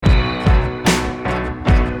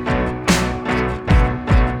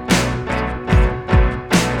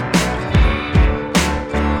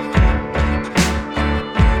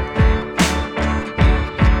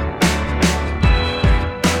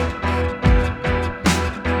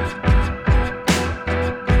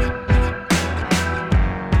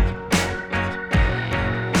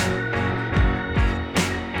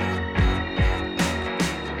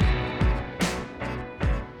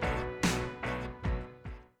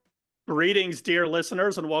Greetings, dear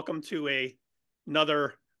listeners, and welcome to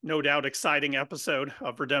another, no doubt, exciting episode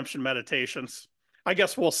of Redemption Meditations. I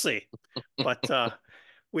guess we'll see, but Fast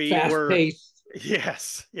were, paced.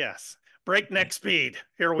 yes, breakneck speed.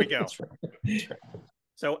 Here we go. That's right. That's right.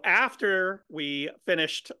 So after we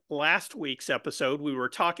finished last week's episode, we were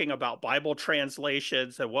talking about Bible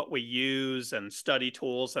translations and what we use and study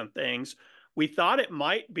tools and things. We thought it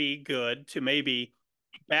might be good to maybe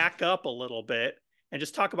back up a little bit and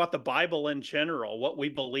just talk about the Bible in general, what we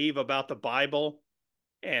believe about the Bible,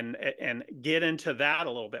 and get into that a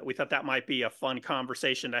little bit. We thought that might be a fun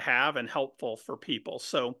conversation to have and helpful for people.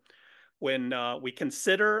 So when we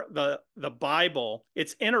consider the Bible,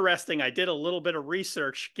 it's interesting. I did a little bit of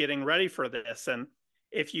research getting ready for this, and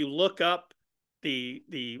if you look up the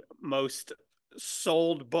most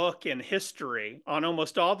sold book in history on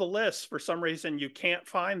almost all the lists, for some reason you can't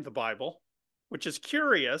find the Bible, which is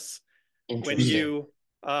curious. When you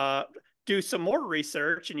do some more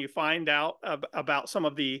research and you find out about some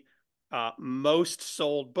of the most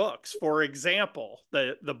sold books. For example,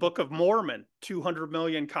 the Book of Mormon, 200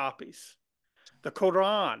 million copies. The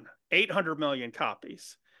Quran, 800 million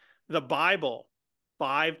copies. The Bible,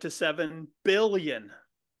 5 to 7 billion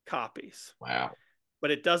copies. Wow.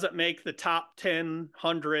 But it doesn't make the top 10,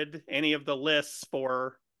 100, any of the lists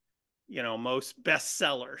for, most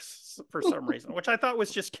bestsellers for some reason, which I thought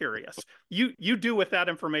was just curious. You do with that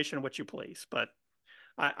information what you please, but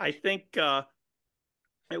I think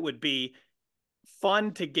it would be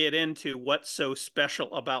fun to get into what's so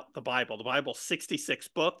special about the Bible. The Bible's 66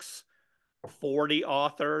 books, 40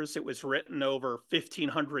 authors. It was written over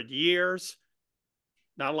 1,500 years.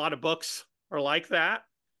 Not a lot of books are like that,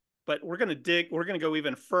 but we're going to go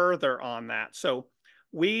even further on that. So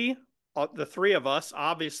the three of us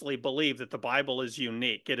obviously believe that the Bible is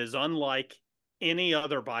unique. It is unlike any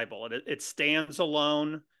other Bible. It stands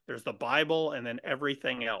alone. There's the Bible and then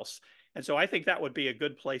everything else. And so I think that would be a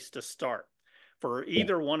good place to start for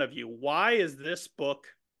either one of you. Why is this book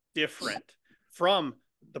different from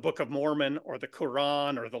the Book of Mormon or the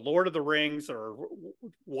Quran or the Lord of the Rings or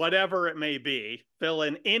whatever it may be? Fill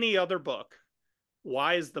in any other book.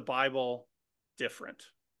 Why is the Bible different?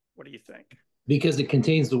 What do you think? Because it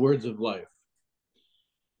contains the words of life.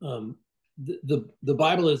 The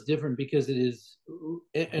Bible is different because it is,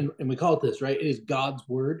 and we call it this, right? It is God's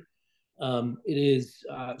word. It is,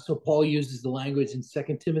 so Paul uses the language in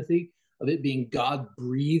 2 Timothy of it being God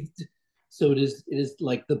breathed. So it is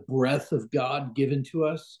like the breath of God given to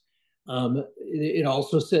us. It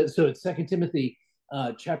also says, so it's 2 Timothy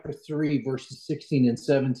chapter 3, verses 16 and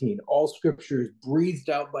 17. All scripture is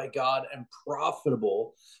breathed out by God and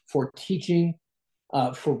profitable for teaching,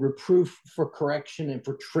 for reproof, for correction, and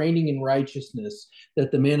for training in righteousness, that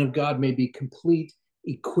the man of God may be complete,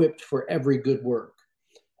 equipped for every good work.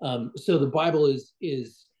 So the Bible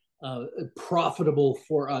is profitable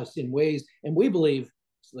for us in ways, and we believe,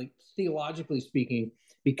 like theologically speaking,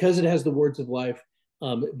 because it has the words of life,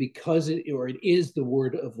 because it is the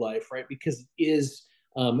word of life, right? Because it is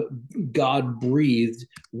God breathed.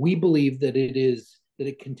 We believe that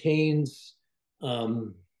it contains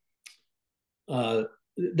that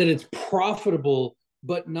it's profitable,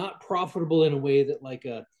 but not profitable in a way that like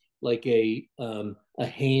a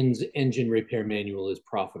Haynes engine repair manual is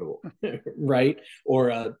profitable, right?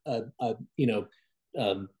 Or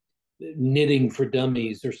knitting for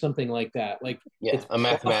dummies or something like that. Like it's a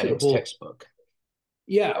mathematics textbook.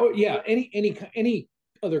 Yeah, any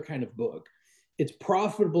other kind of book. It's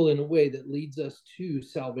profitable in a way that leads us to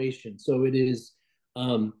salvation. So it is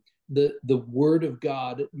the word of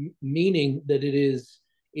God, meaning that it is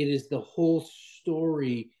the whole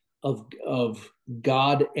story of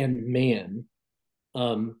God and man,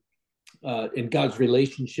 and God's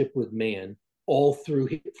relationship with man, all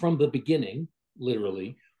through from the beginning,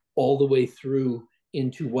 literally, all the way through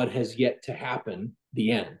into what has yet to happen,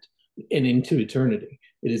 the end, and into eternity.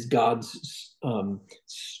 It is God's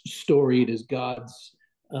story. It is God's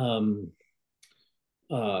the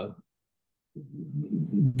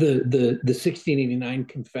 1689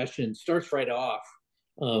 confession starts right off.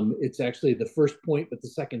 It's actually the first point, but the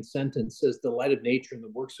second sentence says, the light of nature and the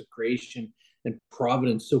works of creation and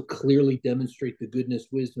providence so clearly demonstrate the goodness,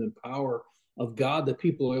 wisdom, and power of God that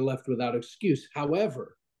people are left without excuse.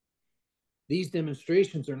 However, these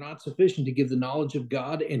demonstrations are not sufficient to give the knowledge of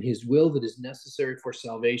God and his will that is necessary for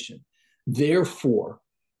salvation. Therefore,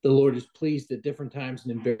 the Lord is pleased at different times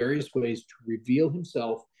and in various ways to reveal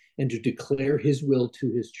himself and to declare his will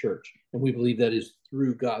to his church. And we believe that is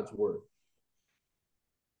through God's word.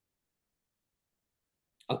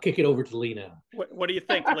 I'll kick it over to Lee now. What do you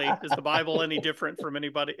think, Lee? Is the Bible any different from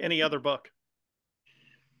any other book?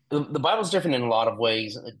 the Bible's different in a lot of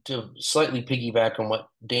ways. To slightly piggyback on what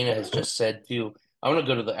Dana has just said too, I want to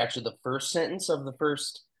go to the first sentence of the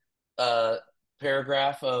first uh,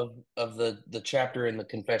 paragraph of the chapter in the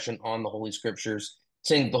Confession on the Holy Scriptures,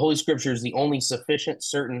 saying the Holy Scripture is the only sufficient,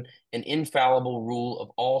 certain, and infallible rule of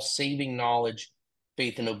all saving knowledge,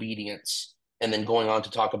 faith, and obedience. And then going on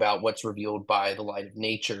to talk about what's revealed by the light of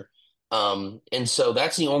nature. And so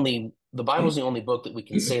the Bible's the only book that we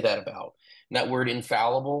can say that about. And that word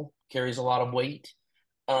infallible carries a lot of weight,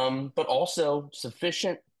 but also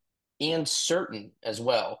sufficient and certain as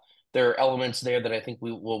well. There are elements there that I think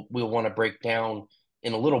we'll want to break down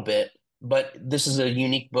in a little bit, but this is a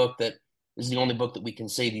unique book that is the only book that we can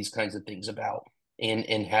say these kinds of things about,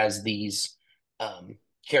 and has these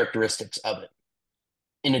characteristics of it.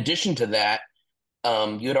 In addition to that,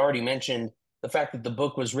 you had already mentioned the fact that the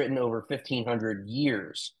book was written over 1,500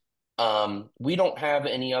 years. We don't have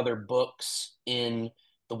any other books in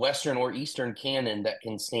the Western or Eastern canon that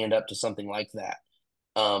can stand up to something like that.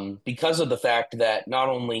 Because of the fact that not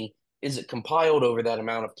only is it compiled over that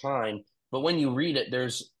amount of time, but when you read it,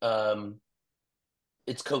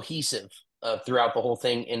 it's cohesive throughout the whole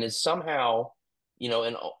thing, and is somehow,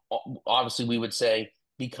 and obviously we would say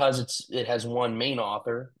because it has one main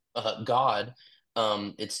author, God,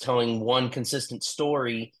 it's telling one consistent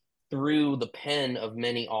story through the pen of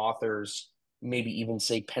many authors, maybe even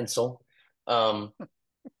say pencil, over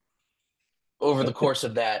the course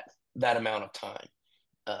of that amount of time.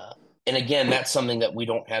 And again, that's something that we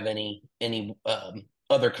don't have any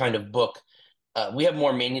other kind of book. We have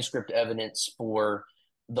more manuscript evidence for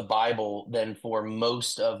the Bible than for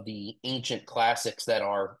most of the ancient classics that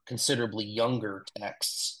are considerably younger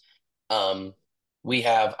texts. We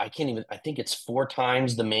have, I think it's 4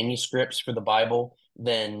 times the manuscripts for the Bible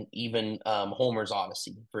than even Homer's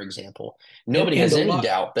Odyssey, for example. Nobody has any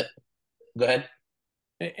doubt that. Go ahead.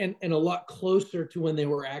 And a lot closer to when they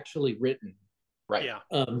were actually written. Right.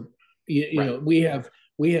 Yeah. You know, we have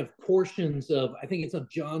portions of, I think it's of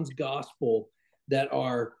John's Gospel that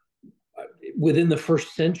are within the 1st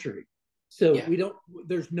century. So we don't.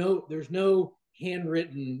 There's no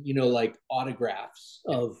handwritten, like autographs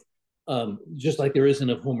of, just like there isn't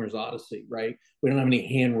of Homer's Odyssey, right? We don't have any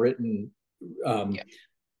handwritten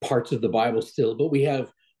parts of the Bible still, but we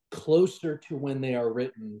have closer to when they are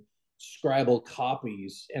written scribal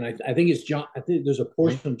copies. And I think it's John. I think there's a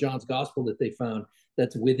portion of John's Gospel that they found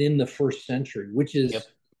that's within the 1st century, which is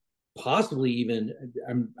possibly even,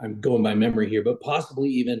 I'm going by memory here, but possibly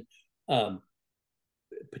even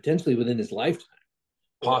potentially within his lifetime.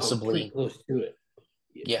 Possibly. Or pretty close to it.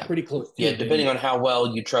 Yeah. Pretty close to it. Yeah, depending on how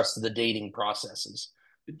well you trust the dating processes.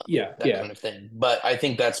 That kind of thing. But I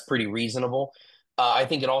think that's pretty reasonable. I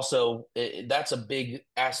think that's a big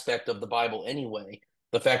aspect of the Bible anyway.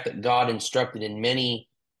 The fact that God instructed in many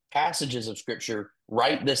passages of Scripture,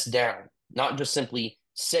 write this down, not just simply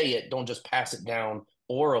say it, don't just pass it down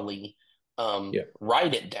orally.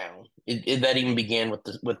 Write it down. That even began with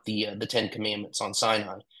the 10 Commandments on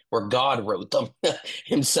Sinai, where God wrote them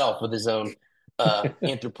himself with his own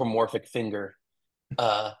anthropomorphic finger.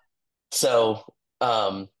 So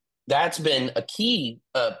that's been a key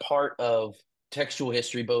part of textual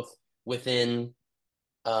history, both within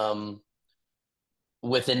OG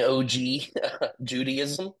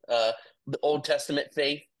Judaism, the Old Testament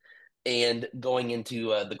faith, and going into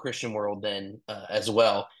the Christian world then as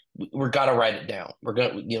well. We're got to write it down. We're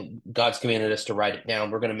going to, God's commanded us to write it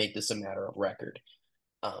down. We're going to make this a matter of record.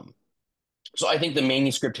 So I think the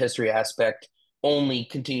manuscript history aspect only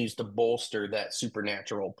continues to bolster that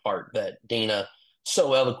supernatural part that Dana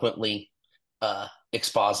so eloquently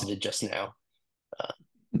exposited just now.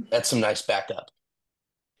 That's some nice backup.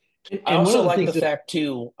 I also like the fact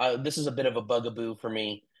too, this is a bit of a bugaboo for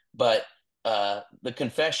me, but the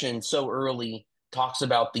confession so early talks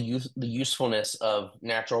about the usefulness of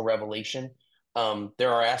natural revelation.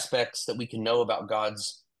 There are aspects that we can know about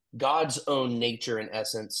God's own nature and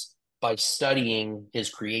essence by studying his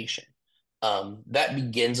creation. That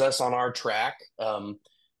begins us on our track, of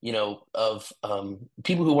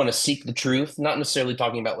people who want to seek the truth, not necessarily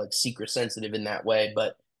talking about like seeker sensitive in that way,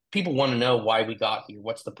 but people want to know why we got here.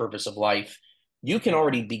 What's the purpose of life? You can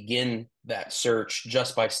already begin that search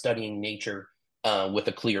just by studying nature with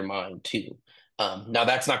a clear mind too. Now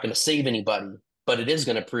that's not going to save anybody, but it is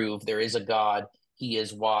going to prove there is a God. He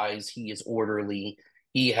is wise. He is orderly.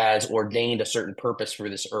 He has ordained a certain purpose for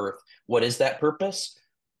this earth. What is that purpose?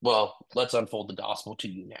 Well, let's unfold the gospel to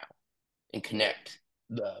you now and connect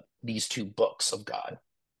these 2 books of God.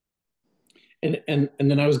 And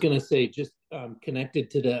then I was going to say, just connected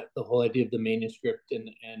to the whole idea of the manuscript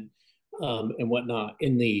and whatnot,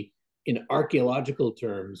 in the in archaeological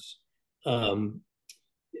terms, um,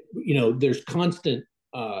 there's constant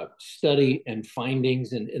study and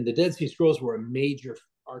findings, and the Dead Sea Scrolls were a major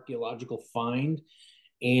archaeological find,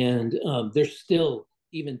 and there's still,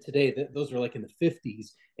 even today, those are like in the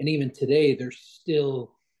 50s, and even today they're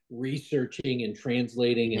still researching and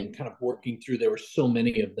translating and kind of working through. There were so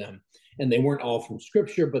many of them, and they weren't all from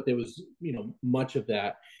scripture, but there was much of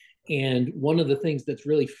that. And one of the things that's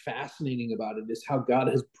really fascinating about it is how God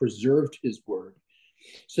has preserved his word.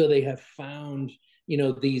 So they have found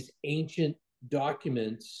these ancient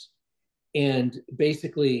documents, and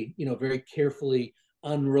basically very carefully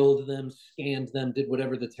unrolled them, scanned them, did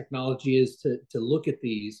whatever the technology is to look at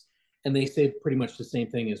these, and they say pretty much the same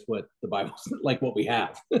thing as what the Bible's like what we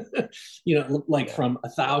have, from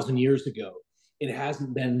 1,000 years ago. It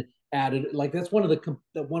hasn't been added. Like that's one of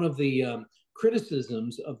the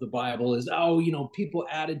criticisms of the Bible is, people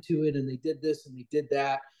added to it and they did this and they did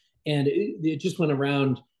that, and it just went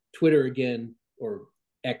around Twitter again, or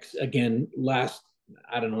X again,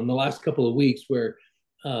 in the last couple of weeks, where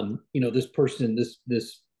this person,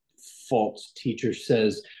 this false teacher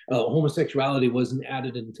says homosexuality wasn't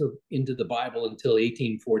added into the Bible until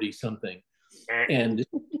 1840 something, and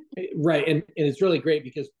right, and it's really great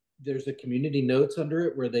because there's a community notes under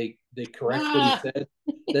it where they correct what he said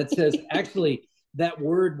that says actually that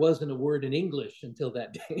word wasn't a word in English until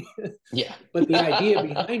that day. Yeah. But the idea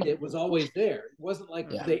behind it was always there. It wasn't like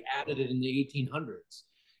they added it in the 1800s.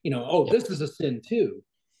 This is a sin too.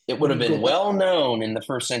 It would have been well known in the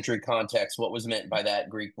first century context what was meant by that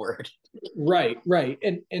Greek word. Right.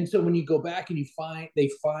 And so when you go back and they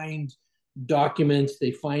find documents,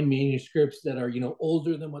 they find manuscripts that are,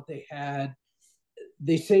 older than what they had.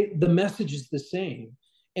 They say the message is the same.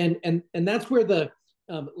 And that's where the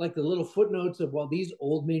like the little footnotes of, well, these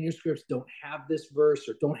old manuscripts don't have this verse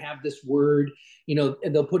or don't have this word, and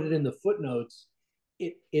they'll put it in the footnotes.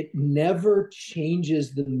 It never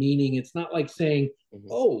changes the meaning. It's not like saying,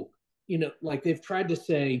 like they've tried to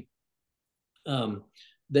say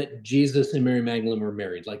that Jesus and Mary Magdalene were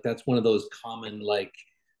married. Like that's one of those common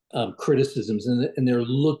criticisms, and they're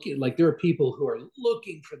looking, like there are people who are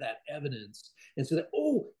looking for that evidence and so that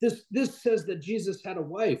this says that Jesus had a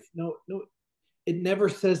wife. No, it never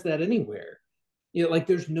says that anywhere. Like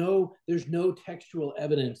there's no textual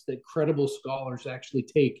evidence that credible scholars actually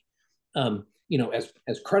take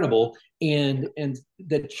as credible, and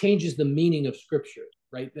that changes the meaning of scripture,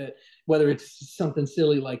 right? That whether it's something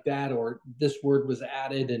silly like that, or this word was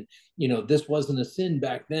added and this wasn't a sin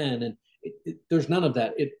back then, and there's none of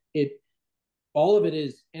that. All of it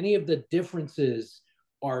is, any of the differences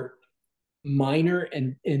are minor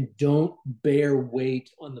and don't bear weight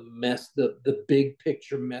on the big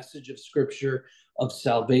picture message of scripture, of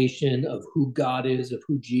salvation, of who God is, of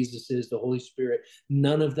who Jesus is, the Holy Spirit.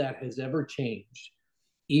 None of that has ever changed,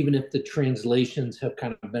 even if the translations have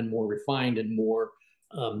kind of been more refined and more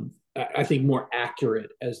I think more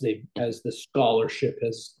accurate as the scholarship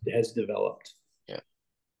has developed.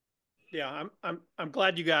 Yeah, I'm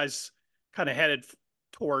glad you guys kind of headed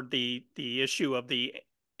toward the issue of the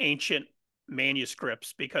ancient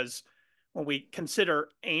manuscripts, because when we consider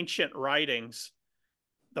ancient writings,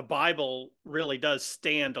 the Bible really does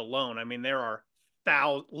stand alone. I mean, there are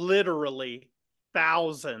literally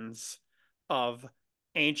thousands of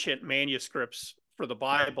ancient manuscripts for the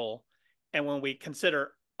Bible. And when we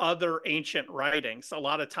consider other ancient writings, a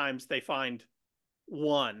lot of times they find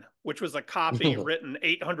one, which was a copy written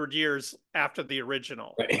 800 years after the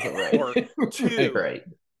original, right. or two. Right.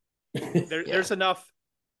 There's enough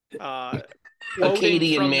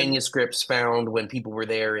Akkadian manuscripts found when people were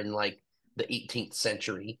there in like the 18th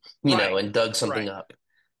century, and dug something up.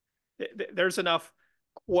 There's enough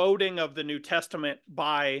quoting of the New Testament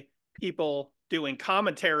by people doing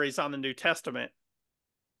commentaries on the New Testament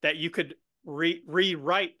that you could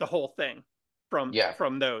rewrite the whole thing from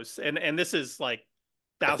those. And this is like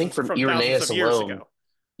thousands of years ago.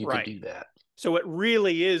 You could do that. So it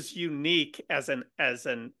really is unique as it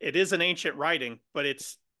is an ancient writing, but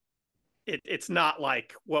it's not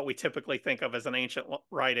like what we typically think of as an ancient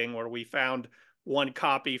writing, where we found one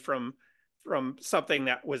copy from something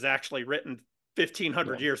that was actually written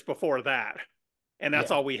 1,500 years before that, and that's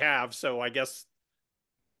all we have. So I guess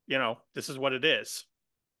this is what it is.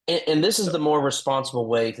 And this is the more responsible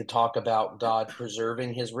way to talk about God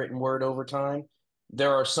preserving his written word over time.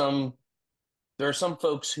 There are some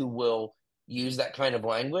folks who will use that kind of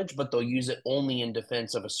language, but they'll use it only in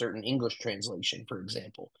defense of a certain English translation, for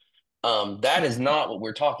example. That is not what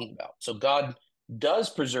we're talking about. So God does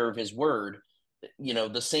preserve his word.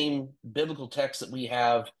 The same biblical text that we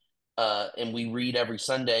have and we read every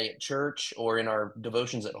Sunday at church or in our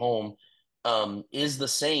devotions at home, is the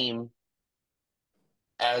same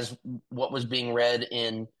as what was being read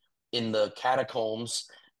in the catacombs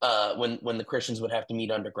when the Christians would have to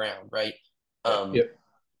meet underground, right? Yep.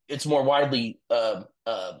 It's more widely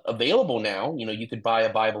available now. You could buy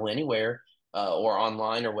a Bible anywhere or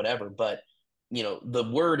online or whatever, but the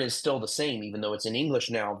word is still the same, even though it's in English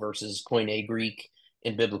now versus Koine Greek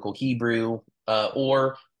in biblical Hebrew,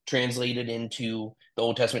 or translated into the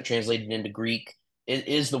Old Testament, translated into Greek. It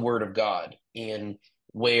is the word of God, and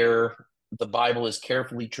where the Bible is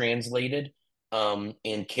carefully translated, and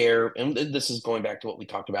this is going back to what we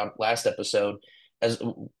talked about last episode, as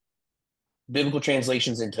biblical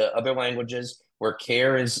translations into other languages where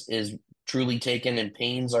care is truly taken and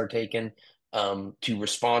pains are taken to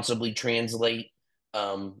responsibly translate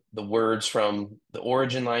the words from the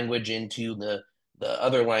origin language into the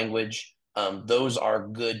other language. Those are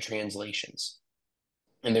good translations.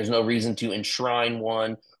 And there's no reason to enshrine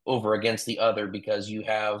one over against the other because you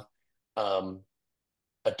have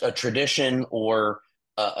a tradition or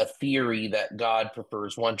a theory that God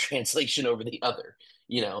prefers one translation over the other.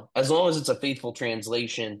 As long as it's a faithful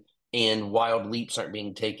translation and wild leaps aren't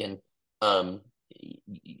being taken,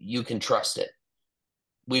 you can trust it.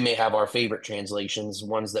 We may have our favorite translations,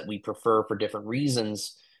 ones that we prefer for different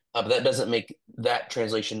reasons, but that doesn't make that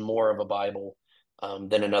translation more of a Bible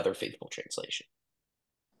than another faithful translation.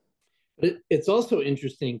 But it's also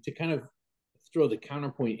interesting to kind of throw the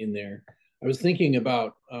counterpoint in there. I was thinking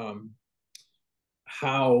about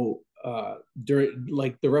how during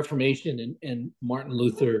like the Reformation and Martin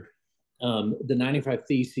Luther, the 95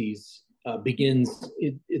 Theses begins.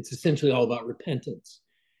 It's essentially all about repentance.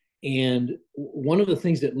 And one of the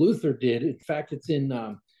things that Luther did, in fact, it's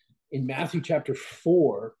in Matthew chapter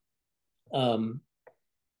 4. So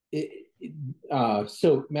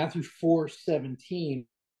Matthew 4:17.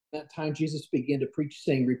 That time Jesus began to preach,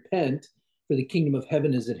 saying, "Repent, for the kingdom of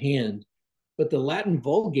heaven is at hand." But the Latin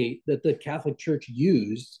Vulgate that the Catholic Church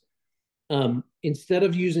used, instead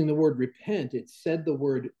of using the word repent, it said the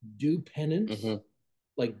word do penance,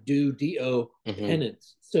 like do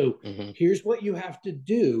penance. So here's what you have to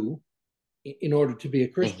do in order to be a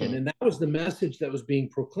Christian. And that was the message that was being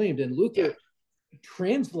proclaimed. And Luther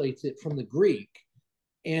translates it from the Greek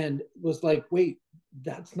and was like, wait,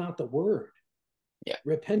 that's not the word.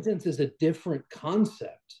 Repentance is a different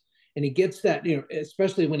concept. And he gets that,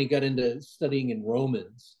 especially when he got into studying in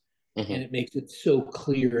Romans, and it makes it so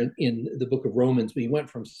clear in the book of Romans. But he went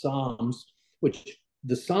from Psalms, which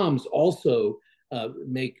the Psalms also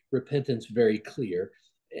make repentance very clear,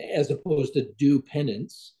 as opposed to do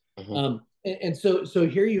penance. And so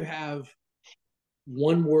here you have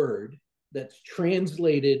one word that's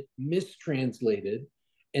translated, mistranslated,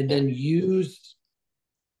 and then used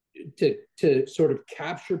to sort of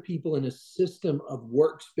capture people in a system of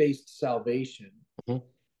works-based salvation.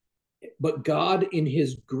 But God, in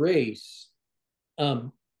His grace,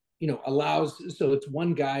 allows. So it's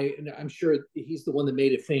one guy, and I'm sure he's the one that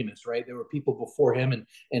made it famous, right? There were people before him,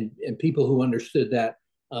 and people who understood that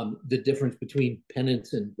the difference between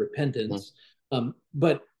penance and repentance.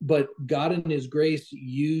 But God, in His grace,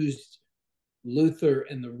 used Luther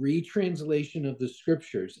and the retranslation of the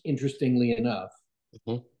scriptures, interestingly enough,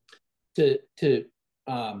 to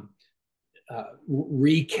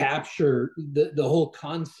recapture the whole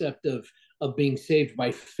concept of being saved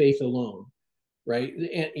by faith alone, right?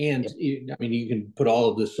 And I mean, you can put all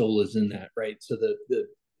of the solas in that, right? So the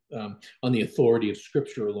on the authority of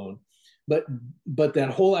Scripture alone, but that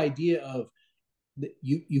whole idea of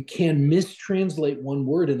you can mistranslate one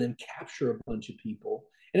word and then capture a bunch of people,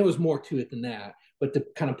 and it was more to it than that. But to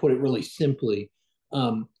kind of put it really simply,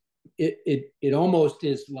 it almost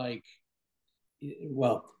is like,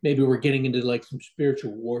 well, maybe we're getting into like some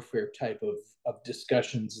spiritual warfare type of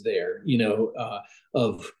discussions there,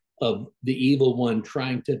 of the evil one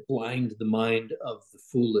trying to blind the mind of the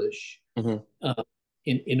foolish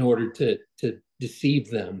in order to deceive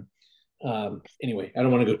them. Anyway, I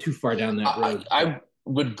don't want to go too far down that road. I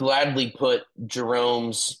would gladly put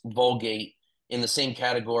Jerome's Vulgate in the same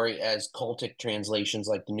category as cultic translations,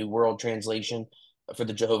 like the New World Translation for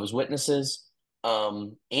the Jehovah's Witnesses.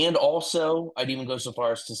 And also, I'd even go so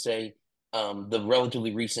far as to say the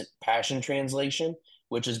relatively recent Passion Translation,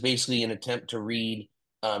 which is basically an attempt to read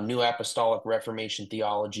New Apostolic Reformation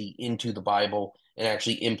theology into the Bible and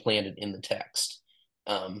actually implant it in the text.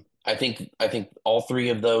 I think all three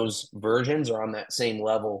of those versions are on that same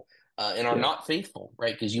level and are not faithful,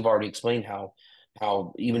 right? Because you've already explained how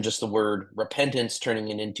even just the word repentance turning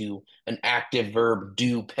it into an active verb,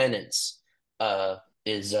 do penance,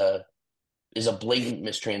 is is a blatant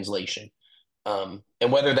mistranslation.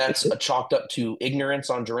 And whether that's chalked up to ignorance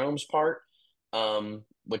on Jerome's part,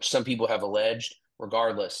 which some people have alleged,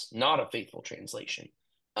 regardless, not a faithful translation.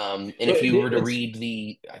 And if you were to read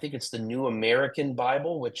I think it's the New American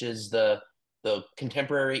Bible, which is the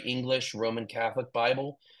contemporary English Roman Catholic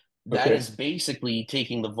Bible, that is basically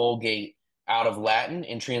taking the Vulgate out of Latin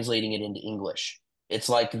and translating it into English. It's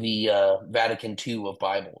like the Vatican II of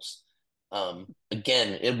Bibles.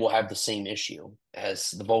 Again, it will have the same issue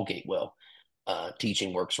as the Vulgate will,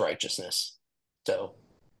 teaching works righteousness. So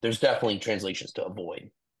there's definitely translations to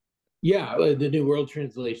avoid. Yeah, the New World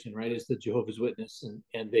Translation, right, is the Jehovah's Witness,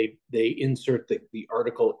 and they insert the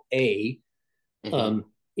article A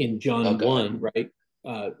in John 1, right?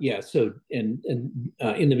 So in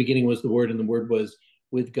the beginning was the Word, and the Word was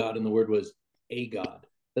with God, and the Word was a God.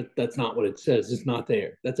 That's not what it says. It's not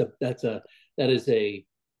there. That is a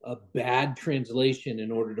bad translation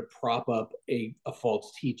in order to prop up a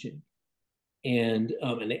false teaching and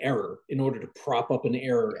an error, in order to prop up an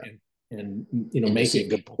error and make it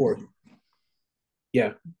go forth.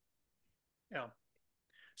 Yeah.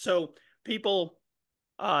 So people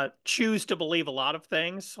choose to believe a lot of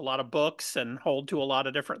things, a lot of books, and hold to a lot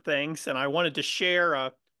of different things. And I wanted to share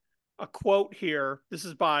a quote here. This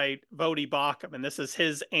is by Voddie Baucham, and this is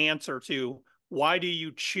his answer to why do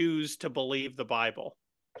you choose to believe the Bible?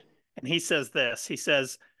 And he says this. He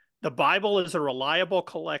says, the Bible is a reliable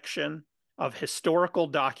collection of historical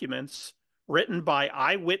documents written by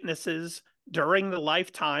eyewitnesses during the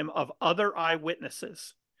lifetime of other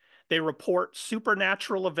eyewitnesses. They report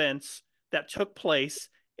supernatural events that took place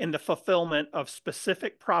in the fulfillment of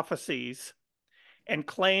specific prophecies and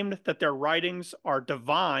claimed that their writings are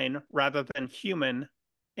divine rather than human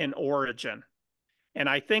in origin. And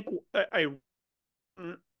I think a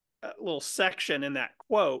little section in that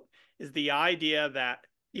quote is the idea that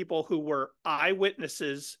people who were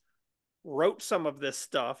eyewitnesses wrote some of this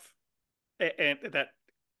stuff and that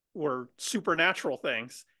were supernatural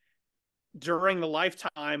things during the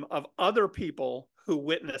lifetime of other people who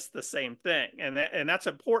witnessed the same thing. And that's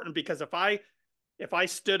important, because if I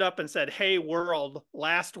stood up and said, hey, world,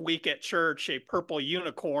 last week at church, a purple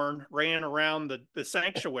unicorn ran around the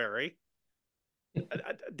sanctuary,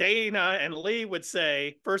 Dana and Lee would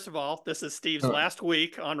say, first of all, this is Steve's last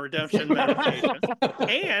week on Redemption Meditations.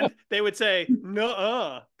 And they would say,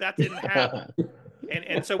 no, that didn't happen.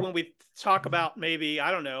 And so when we talk about maybe,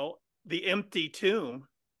 I don't know, the empty tomb,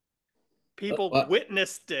 people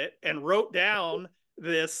witnessed it and wrote down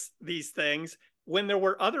these things when there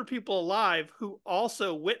were other people alive who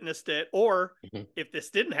also witnessed it, or if this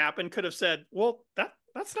didn't happen, could have said, well,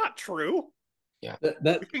 that's not true. Yeah,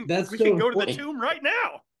 we can go to the tomb right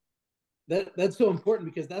now. That's so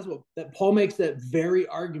important, because that's what Paul makes that very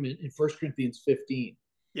argument in 1 Corinthians 15.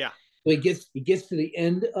 Yeah. So he gets to the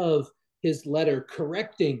end of his letter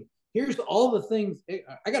correcting, here's all the things,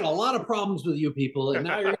 I got a lot of problems with you people, and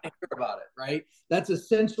now you're going to hear about it, right? That's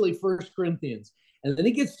essentially 1 Corinthians. And then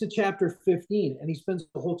he gets to chapter 15, and he spends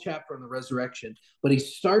the whole chapter on the resurrection. But he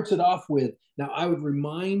starts it off with, now I would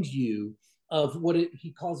remind you of what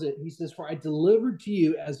he calls it. He says, for I delivered to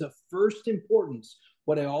you as of first importance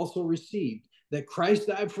what I also received, that Christ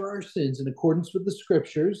died for our sins in accordance with the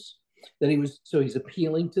scriptures, so he's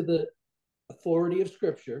appealing to the authority of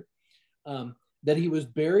scripture, that he was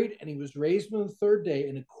buried and he was raised on the third day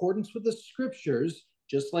in accordance with the scriptures,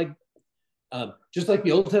 just like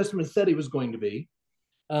the Old Testament said he was going to be.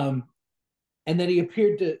 And then he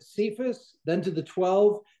appeared to Cephas, then to the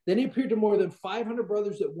 12. Then he appeared to more than 500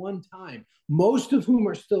 brothers at one time, most of whom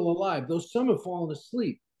are still alive, though some have fallen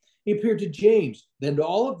asleep. He appeared to James, then to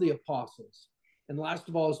all of the apostles. And last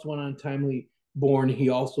of all, as to one untimely born, he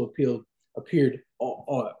also appeared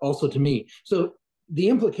also to me. So the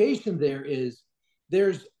implication there is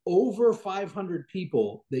there's over 500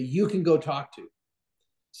 people that you can go talk to.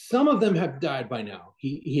 Some of them have died by now.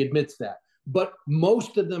 He admits that. But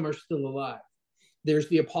most of them are still alive. There's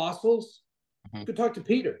the apostles. You could talk to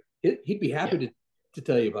Peter. He'd be happy to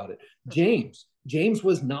tell you about it. James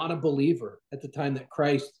was not a believer at the time that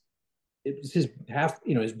Christ, it was his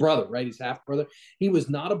brother, right? His half brother. He was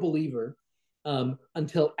not a believer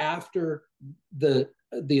until after the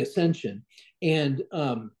ascension. And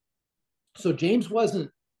so James wasn't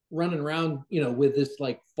running around, with this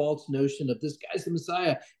like false notion of this guy's the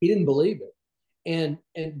Messiah. He didn't believe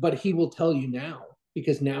it. But he will tell you now,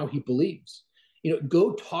 because now he believes.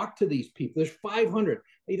 Go talk to these people. There's 500.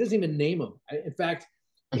 He doesn't even name them. In fact,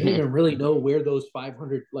 I don't even really know where those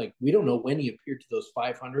 500, we don't know when he appeared to those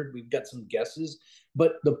 500. We've got some guesses.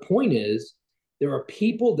 But the point is, there are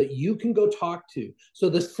people that you can go talk to. So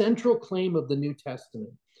the central claim of the New Testament,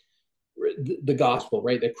 the gospel,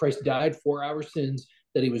 right? That Christ died for our sins,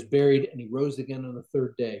 that he was buried, and he rose again on the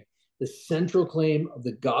third day. The central claim of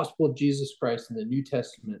the gospel of Jesus Christ in the New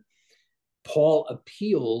Testament, Paul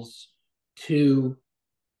appeals to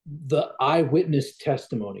the eyewitness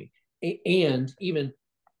testimony and even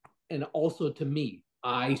and also to me.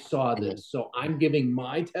 I saw this, so I'm giving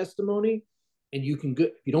my testimony, and you can go.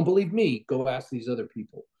 If you don't believe me, go ask these other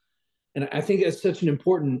people. And I think that's such an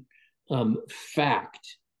important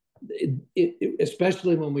fact,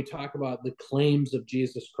 especially when we talk about the claims of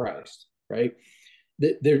Jesus Christ, right?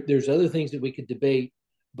 There's other things that we could debate,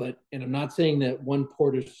 and I'm not saying that one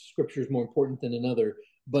part of Scripture is more important than another,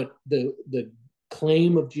 but the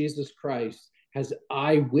claim of Jesus Christ has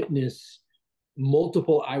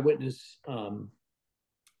multiple eyewitness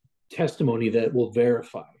testimony that will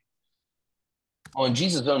verify. Well, and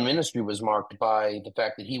Jesus' own ministry was marked by the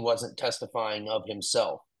fact that he wasn't testifying of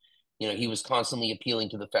himself. He was constantly appealing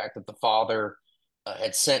to the fact that the Father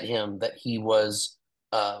had sent him, that he was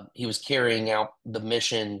carrying out the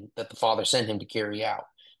mission that the Father sent him to carry out.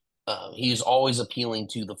 He's always appealing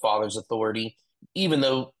to the Father's authority, even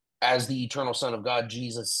though as the eternal Son of God,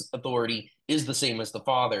 Jesus' authority is the same as the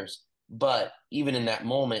Father's. But even in that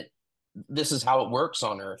moment, this is how it works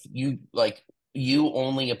on earth. You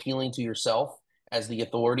only appealing to yourself as the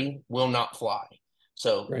authority will not fly.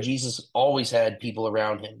 So right. Jesus always had people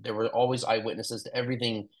around him. There were always eyewitnesses to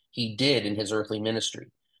everything he did in his earthly ministry.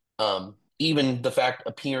 Even the fact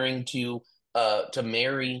appearing to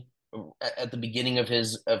Mary at the beginning of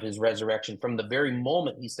his resurrection, from the very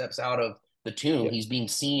moment he steps out of the tomb, he's being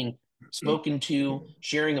seen, spoken to,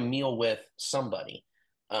 sharing a meal with somebody.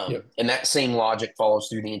 And that same logic follows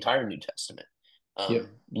through the entire New Testament.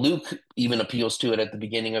 Luke even appeals to it at the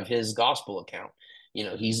beginning of his gospel account.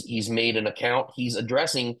 He's made an account. He's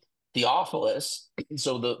addressing Theophilus.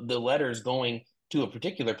 So the letter is going to a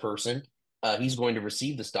particular person. He's going to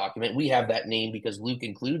receive this document. We have that name because Luke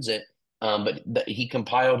includes it. But he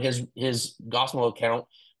compiled his gospel account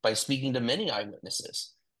by speaking to many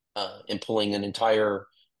eyewitnesses and pulling an entire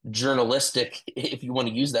journalistic, if you want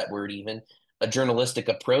to use that word, even a journalistic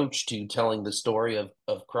approach to telling the story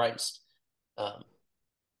of Christ,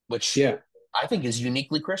 which I think is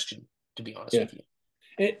uniquely Christian, to be honest with you.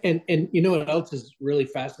 And you know what else is really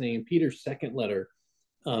fascinating? Peter's second letter,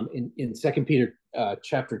 in Second Peter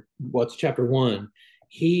chapter 1,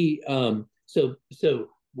 he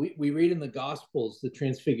we read in the Gospels the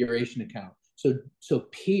Transfiguration account. So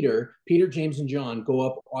Peter, James, and John go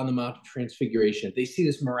up on the Mount of Transfiguration. They see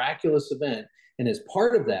this miraculous event, and as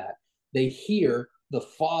part of that, they hear the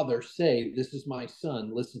Father say, "This is my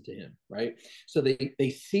Son, listen to him." Right? So they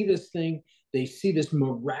see this thing, they see this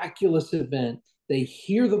miraculous event, they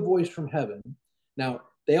hear the voice from heaven. Now,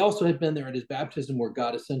 they also had been there at his baptism, where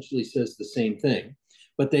God essentially says the same thing,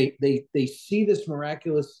 but they see this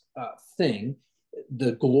miraculous thing,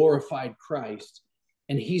 the glorified Christ,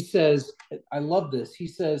 and he says, I love this. He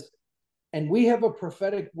says, "And we have a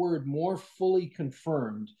prophetic word more fully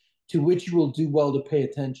confirmed, to which you will do well to pay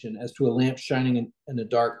attention, as to a lamp shining in a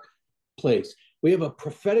dark place." We have a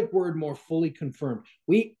prophetic word more fully confirmed.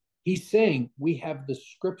 He's saying we have the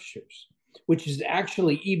Scriptures, which is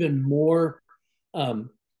actually even more.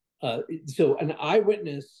 So an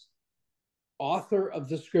eyewitness, author of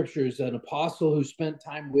the Scriptures, an apostle who spent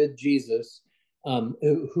time with Jesus,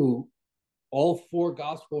 who all four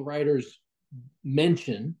gospel writers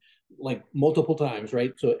mention like multiple times,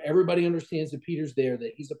 right? So everybody understands that Peter's there,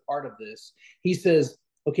 that he's a part of this. He says,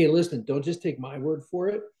 okay, listen, don't just take my word for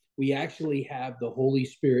it. We actually have the Holy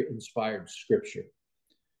Spirit inspired Scripture.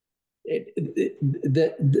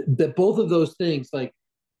 That both of those things, like,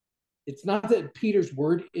 it's not that Peter's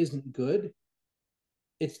word isn't good.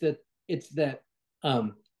 It's that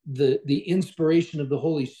the inspiration of the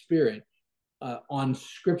Holy Spirit on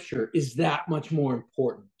Scripture is that much more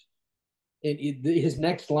important. And his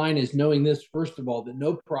next line is, knowing this, first of all, that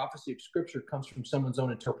no prophecy of Scripture comes from someone's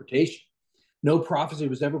own interpretation. No prophecy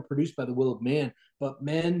was ever produced by the will of man, but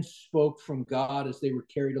men spoke from God as they were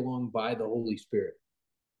carried along by the Holy Spirit.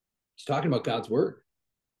 He's talking about God's word.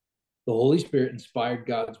 The Holy Spirit inspired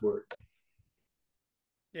God's word.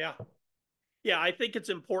 Yeah. I think it's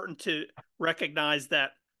important to recognize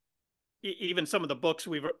that even some of the books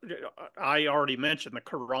I already mentioned, the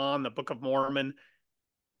Quran, the Book of Mormon,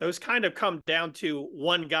 those kind of come down to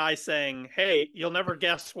one guy saying, "Hey, you'll never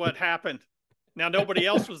guess what happened. Now, nobody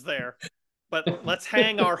else was there, but let's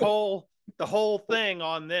hang the whole thing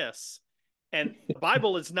on this." And the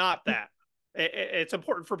Bible is not that. It's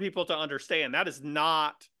important for people to understand that is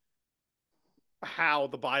not how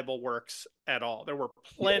the Bible works at all. There were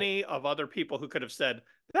plenty of other people who could have said,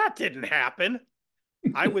 that didn't happen.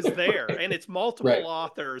 I was there, and it's multiple Right.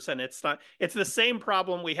 authors, and it's not, it's the same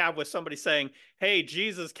problem we have with somebody saying, hey,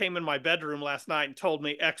 Jesus came in my bedroom last night and told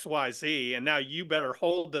me XYZ, and now you better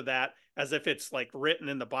hold to that as if it's like written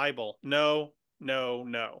in the Bible. No, no,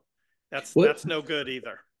 no. What That's no good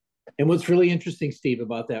either. and what's really interesting, Steve,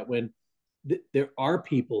 about that, when there are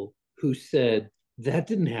people who said that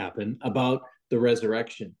didn't happen about the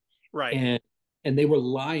resurrection, Right. and they were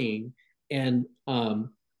lying, and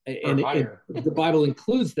the Bible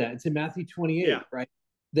includes that. It's in Matthew 28, Yeah. right?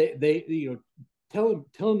 They tell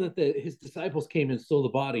him that his disciples came and stole the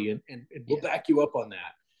body, and we'll back you up on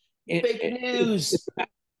that. Fake news.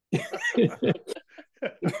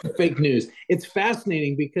 Fake news. It's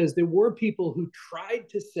fascinating because there were people who tried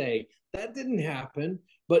to say that didn't happen,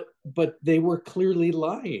 but they were clearly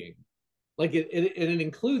lying. Like it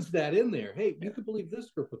includes that in there. Hey, you could believe this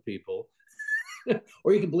group of people,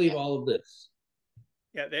 or you can believe all of this.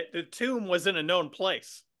 Yeah, the tomb was in a known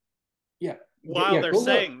place. Yeah. While they're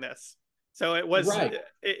saying look. this. So it was right.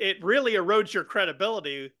 It really erodes your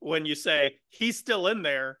credibility when you say he's still in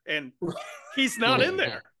there and he's not in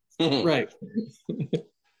there. Right.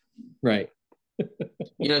 Right.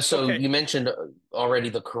 So Okay. you mentioned already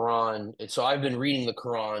the Quran. So I've been reading the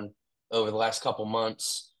Quran over the last couple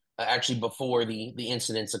months, actually before the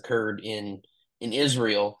incidents occurred in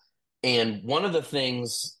Israel. And one of the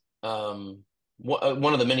things, one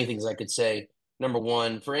of the many things I could say, number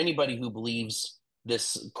one, for anybody who believes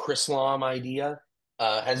this Chrislam idea,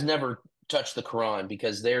 has never touched the Quran,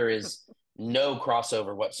 because there is no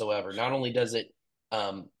crossover whatsoever. Not only does it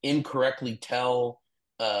incorrectly tell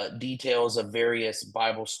details of various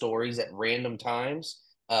Bible stories at random times,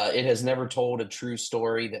 it has never told a true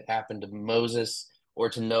story that happened to Moses or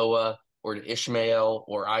to Noah or to Ishmael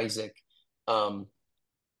or Isaac.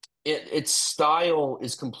 Its style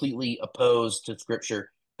is completely opposed to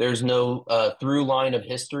Scripture. There's no through line of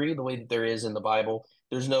history the way that there is in the Bible.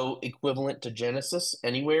 There's no equivalent to Genesis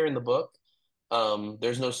anywhere in the book.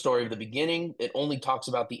 There's no story of the beginning. It only talks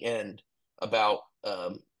about the end, about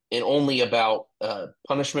and only about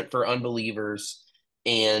punishment for unbelievers,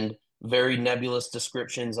 and very nebulous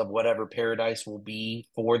descriptions of whatever paradise will be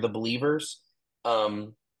for the believers.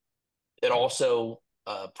 It also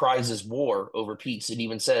prizes war over peace. It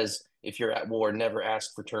even says, if you're at war, never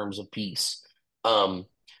ask for terms of peace.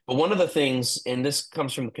 But one of the things, and this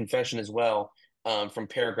comes from the confession as well, from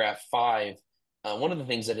paragraph 5, one of the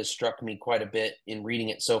things that has struck me quite a bit in reading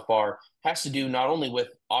it so far has to do not only with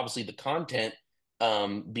obviously the content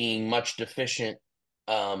being much deficient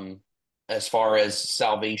as far as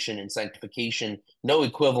salvation and sanctification, no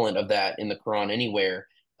equivalent of that in the Quran anywhere,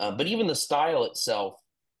 but even the style itself,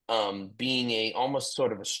 being a almost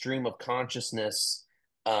sort of a stream of consciousness,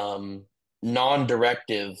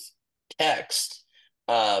 non-directive text,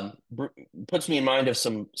 puts me in mind of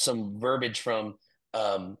some verbiage from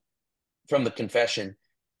the confession.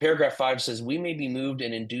 Paragraph 5 says, "We may be moved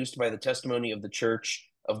and induced by the testimony of the Church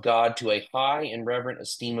of God to a high and reverent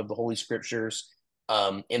esteem of the Holy Scriptures,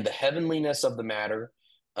 in the heavenliness of the matter,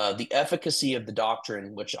 the efficacy of the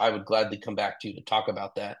doctrine," which I would gladly come back to talk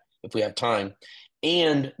about that if we have time,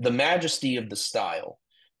 "and the majesty of the style,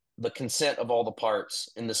 the consent of all the parts,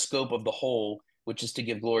 and the scope of the whole, which is to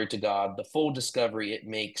give glory to God, the full discovery it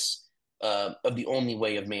makes of the only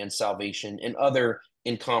way of man's salvation, and other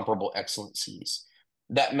incomparable excellencies."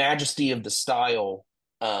 That majesty of the style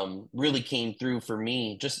really came through for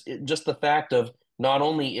me. Just the fact of, not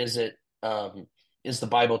only is it is the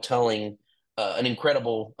Bible telling an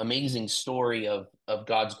incredible, amazing story of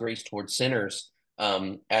God's grace towards sinners,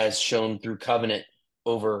 as shown through covenant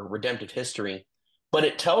over redemptive history, but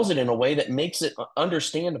it tells it in a way that makes it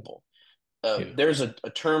understandable. There's a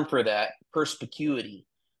term for that, perspicuity,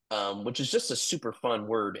 which is just a super fun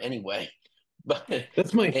word anyway. But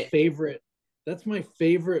that's my favorite. That's my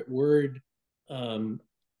favorite word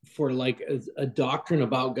for like a doctrine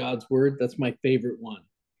about God's word. That's my favorite one,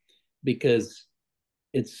 because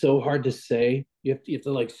it's so hard to say. You have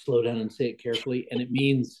to like slow down and say it carefully, and it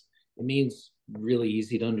means really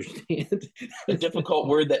easy to understand. A difficult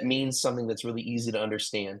word that means something that's really easy to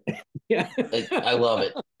understand. Yeah, I love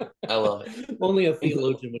it. I love it. Only a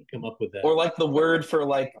theologian would come up with that. Or like the word for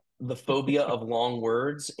like the phobia of long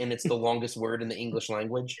words, and it's the longest word in the English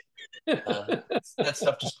language. That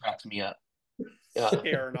stuff just cracks me up.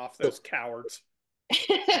 Scaring off those cowards.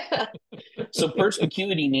 So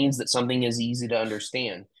perspicuity means that something is easy to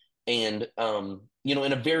understand. And,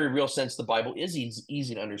 in a very real sense, the Bible is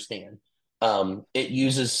easy to understand. It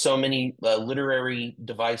uses so many literary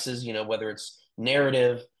devices, whether it's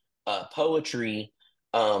narrative, poetry.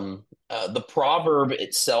 The proverb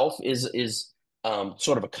itself is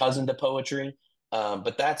sort of a cousin to poetry.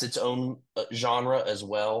 but that's its own genre as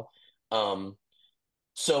well.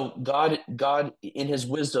 So God in his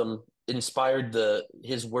wisdom inspired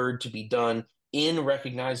his word to be done in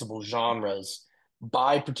recognizable genres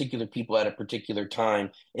by particular people at a particular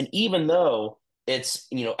time. And even though it's,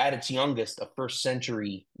 at its youngest, a first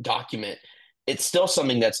century document, it's still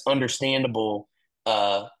something that's understandable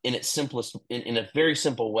in its simplest, in a very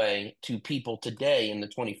simple way to people today in the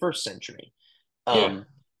 21st century. Yeah.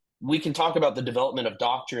 We can talk about the development of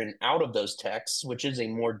doctrine out of those texts, which is a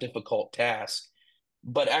more difficult task,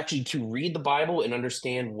 but actually to read the Bible and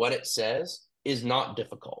understand what it says is not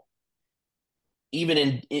difficult. Even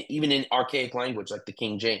in archaic language like the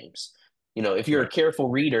King James. If you're a careful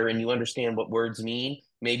reader and you understand what words mean,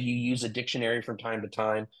 maybe you use a dictionary from time to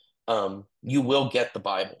time, you will get the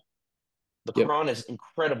Bible. The Yep. Quran is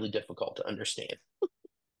incredibly difficult to understand.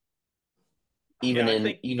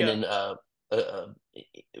 Yeah, Even in a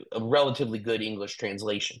relatively good English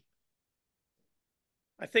translation.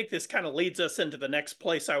 I think this kind of leads us into the next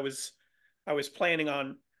place I was planning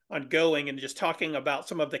on going, and just talking about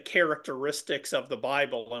some of the characteristics of the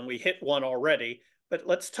Bible. And we hit one already, but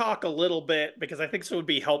let's talk a little bit, because I think this would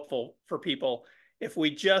be helpful for people if we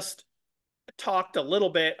just talked a little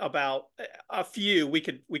bit about a few. We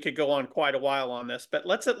could go on quite a while on this, but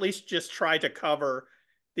let's at least just try to cover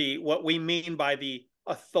what we mean by the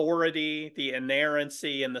authority, the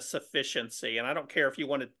inerrancy, and the sufficiency. And I don't care if you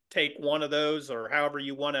want to take one of those or however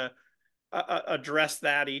you want to address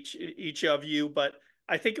that, each of you, but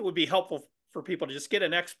I think it would be helpful for people to just get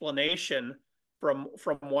an explanation from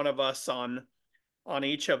one of us on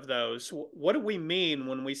each of those. What do we mean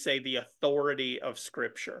when we say the authority of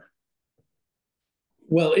Scripture?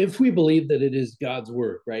 Well, if we believe that it is God's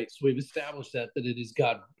word, right? So we've established that it is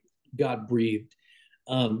God breathed.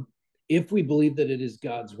 If we believe that it is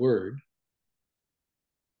God's word,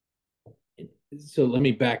 so let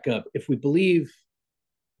me back up. If we believe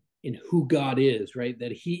in who God is, right,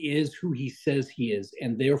 that he is who he says he is,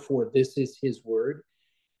 and therefore this is his word,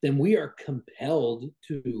 then we are compelled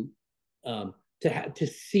to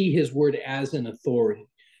see his word as an authority.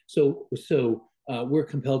 So we're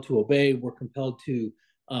compelled to obey. We're compelled to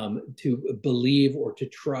believe or to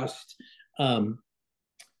trust.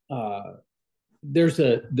 There's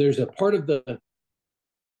a part of the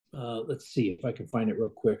let's see if I can find it real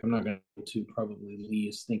quick. I'm not going to, probably Lee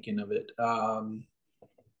is thinking of it.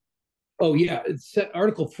 Oh yeah, it's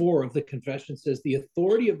Article 4 of the Confession says the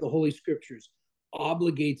authority of the Holy Scriptures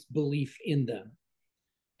obligates belief in them.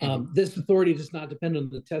 This authority does not depend on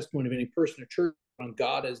the testimony of any person or church, on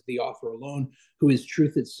God as the author alone, who is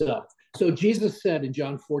truth itself. So Jesus said in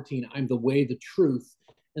John 14, I'm the way, the truth,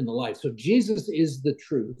 and the life. So Jesus is the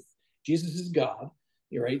truth. Jesus is God,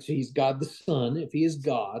 right? So he's God the Son. If he is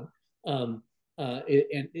God, and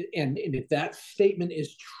if that statement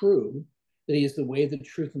is true, that he is the way, the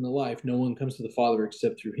truth, and the life, no one comes to the Father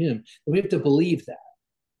except through him, then we have to believe that,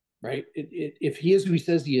 right? If he is who he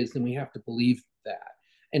says he is, then we have to believe that.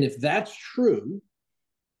 And if that's true,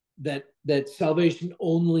 that salvation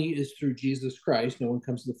only is through Jesus Christ, no one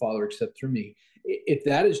comes to the Father except through me. If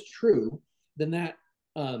that is true, then that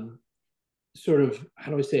sort of,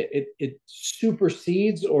 how do I say it? It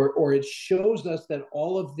supersedes or it shows us that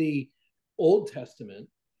all of the Old Testament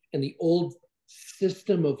and the old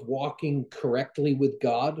system of walking correctly with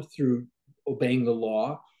God through obeying the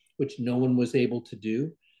law, which no one was able to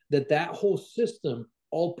do, that whole system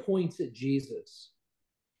all points at Jesus.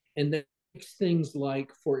 And that makes things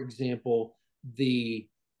like, for example, the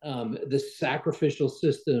sacrificial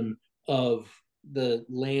system of the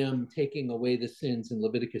lamb taking away the sins in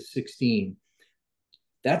Leviticus 16.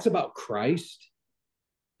 That's about Christ.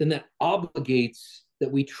 Then that obligates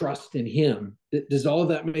that we trust in him. Does all of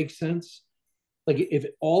that make sense? Like if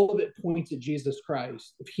all of it points at Jesus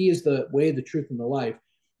Christ, if he is the way, the truth, and the life,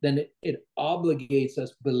 then it obligates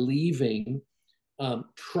us believing,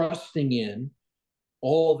 trusting in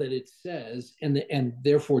all that it says, and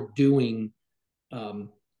therefore doing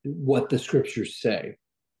what the scriptures say.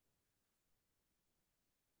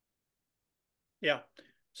 Yeah.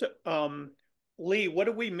 So, Lee, what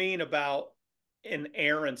do we mean about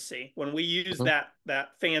inerrancy when we use that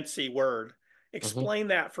fancy word? Explain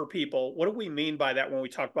that for people. What do we mean by that when we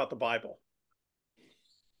talk about the Bible?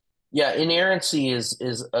 Yeah, inerrancy is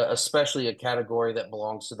especially a category that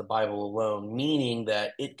belongs to the Bible alone, meaning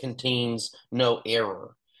that it contains no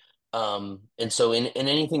error. And so in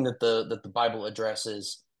anything that the Bible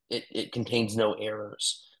addresses, it contains no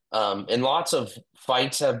errors. And lots of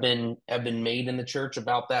fights have been made in the church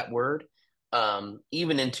about that word.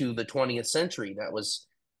 Even into the 20th century, that was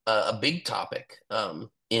a big topic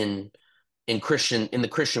in the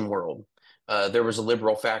Christian world. There was a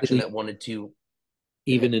liberal faction that wanted to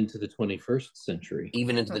even into the 21st century.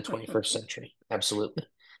 Even into the 21st century. Absolutely.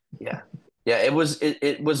 Yeah. Yeah, it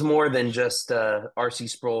was more than just R.C.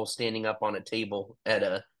 Sproul standing up on a table at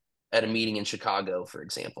a meeting in Chicago, for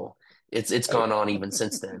example. It's gone on even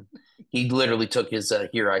since then. He literally took his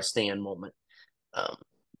 "Here I Stand" moment. Um,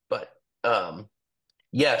 but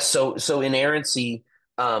yeah, so inerrancy,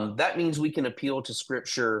 that means we can appeal to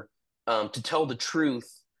Scripture to tell the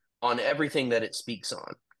truth on everything that it speaks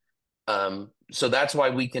on. So that's why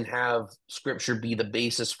we can have Scripture be the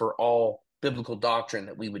basis for all biblical doctrine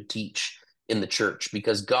that we would teach in the church,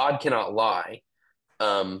 because God cannot lie.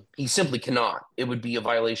 He simply cannot. It would be a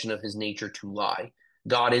violation of his nature to lie.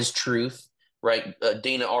 God is truth, right?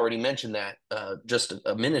 Dana already mentioned that just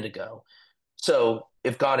a minute ago. So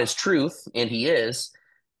if God is truth, and he is,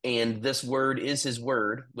 and this word is his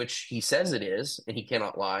word, which he says it is, and he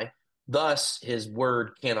cannot lie, thus his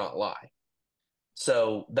word cannot lie.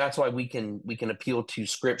 So that's why we can appeal to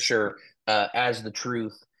Scripture as the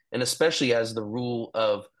truth, and especially as the rule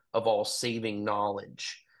of all saving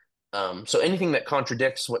knowledge. So anything that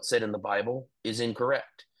contradicts what's said in the Bible is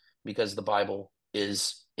incorrect, because the Bible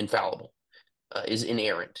is infallible, is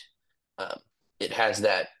inerrant. It has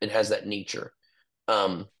that nature,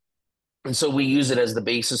 and so we use it as the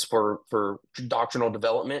basis for doctrinal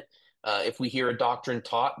development. If we hear a doctrine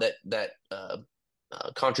taught that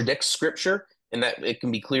contradicts Scripture, and that it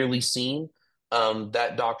can be clearly seen,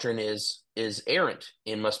 that doctrine is errant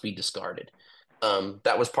and must be discarded.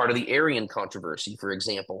 That was part of the Arian controversy, for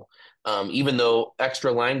example. Even though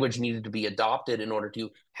extra language needed to be adopted in order to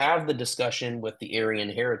have the discussion with the Arian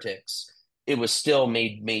heretics, it was still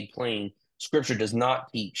made plain Scripture does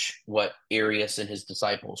not teach what Arius and his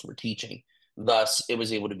disciples were teaching. Thus, it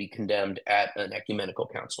was able to be condemned at an ecumenical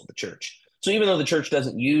council of the church. So even though the church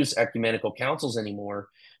doesn't use ecumenical councils anymore,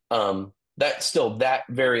 that's still that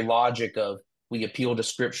very logic of we appeal to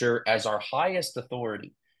Scripture as our highest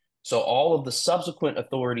authority. So all of the subsequent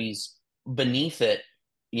authorities beneath it,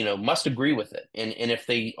 must agree with it. And if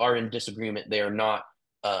they are in disagreement, they are not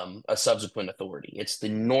a subsequent authority. It's the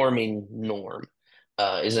norming norm,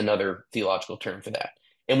 is another theological term for that.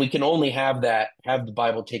 And we can only have the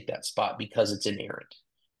Bible take that spot because it's inerrant.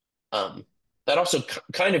 That also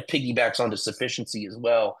kind of piggybacks onto sufficiency as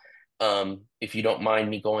well. If you don't mind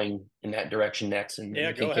me going in that direction next, and Yeah,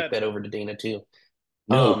 you can kick that over to Dana too.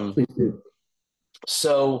 No, please do.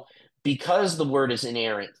 So because the word is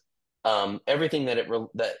inerrant, everything that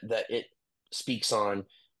it speaks on,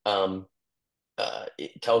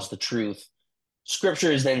 it tells the truth.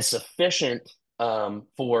 Scripture is then sufficient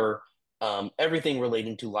for everything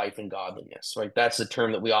relating to life and godliness, right? That's the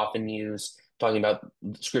term that we often use, talking about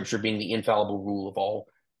Scripture being the infallible rule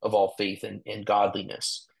of all faith and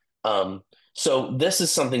godliness. So this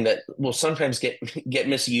is something that will sometimes get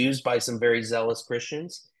misused by some very zealous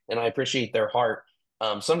Christians, and I appreciate their heart.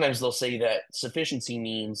 Sometimes they'll say that sufficiency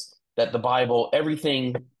means that the Bible,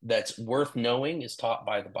 everything that's worth knowing, is taught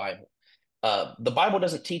by the Bible. The Bible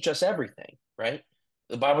doesn't teach us everything, right?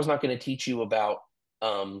 The Bible's not going to teach you about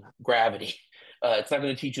gravity. It's not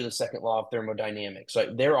going to teach you the second law of thermodynamics.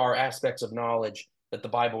 Right? There are aspects of knowledge that the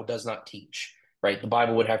Bible does not teach, right? The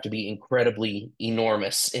Bible would have to be incredibly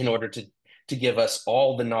enormous in order to give us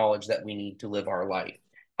all the knowledge that we need to live our life.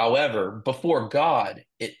 However, before God,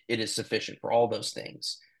 it is sufficient for all those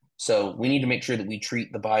things. So we need to make sure that we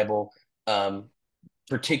treat the Bible,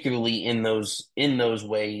 particularly in those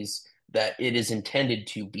ways that it is intended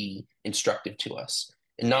to be instructive to us,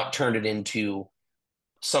 and not turn it into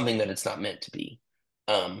something that it's not meant to be.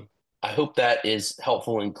 I hope that is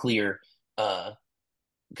helpful and clear,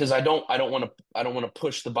 because I don't want to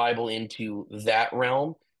push the Bible into that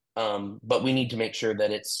realm, but we need to make sure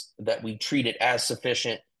that we treat it as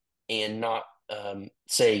sufficient, and not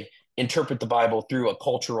say interpret the Bible through a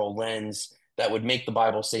cultural lens that would make the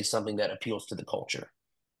Bible say something that appeals to the culture,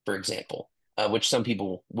 for example, which some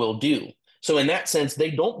people will do. So in that sense, they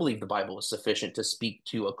don't believe the Bible is sufficient to speak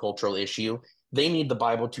to a cultural issue. They need the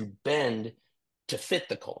Bible to bend to fit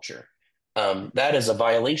the culture. That is a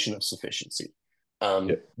violation of sufficiency.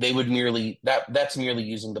 They would that's merely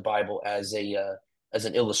using the Bible as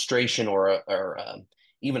an illustration, or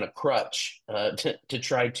even a crutch to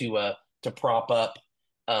try to prop up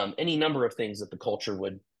any number of things that the culture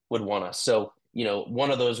would want us. So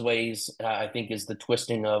one of those ways, I think, is the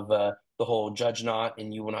twisting of the whole "judge not,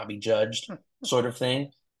 and you will not be judged" sort of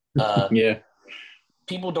thing. Yeah.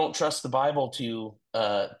 People don't trust the Bible to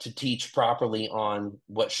teach properly on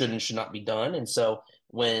what should and should not be done, and so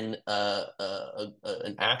when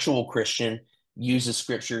an actual Christian uses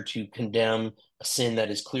Scripture to condemn a sin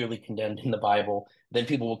that is clearly condemned in the Bible, then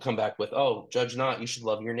people will come back with, oh, judge not, you should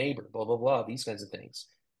love your neighbor, blah, blah, blah, these kinds of things.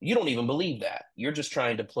 You don't even believe that. You're just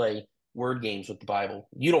trying to play word games with the Bible.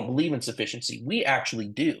 You don't believe in sufficiency. We actually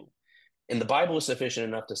do. And the Bible is sufficient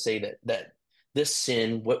enough to say that this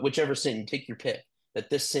sin, whichever sin, take your pick, that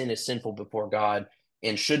this sin is sinful before God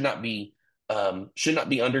and should not be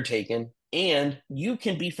undertaken, and you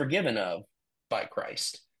can be forgiven of by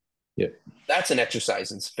Christ. Yeah. That's an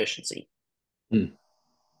exercise in sufficiency.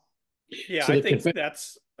 Yeah, So I think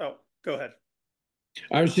that's. Oh, go ahead.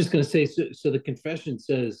 I was just going to say, so the confession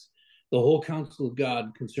says the whole counsel of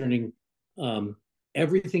God concerning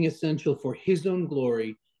everything essential for his own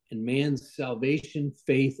glory and man's salvation,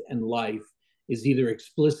 faith, and life is either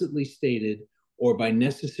explicitly stated or by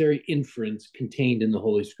necessary inference contained in the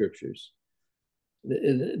Holy Scriptures.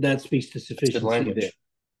 That speaks to sufficiency there.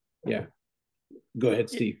 Yeah. Go ahead,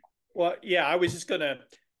 Steve. Well, yeah, I was just going to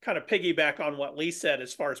kind of piggyback on what Lee said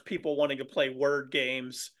as far as people wanting to play word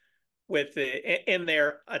games with in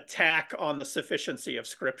their attack on the sufficiency of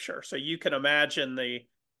Scripture. So you can imagine the,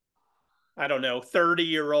 I don't know,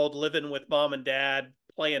 30-year-old living with mom and dad,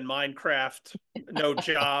 playing Minecraft, no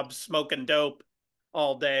jobs, smoking dope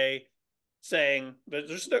all day, saying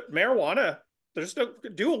there's no marijuana. There's no,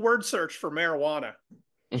 do a word search for marijuana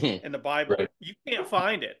in the Bible. Right. You can't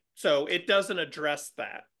find it. So it doesn't address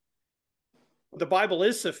that. The Bible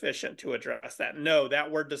is sufficient to address that. No, that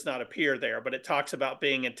word does not appear there, but it talks about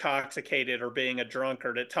being intoxicated or being a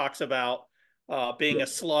drunkard. It talks about being a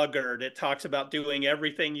sluggard. It talks about doing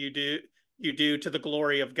everything you do to the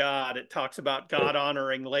glory of God. It talks about God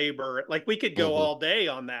honoring labor. Like we could go all day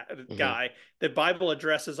on that guy. The Bible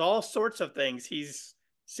addresses all sorts of things he's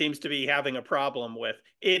seems to be having a problem with.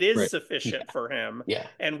 It is sufficient for him. Yeah.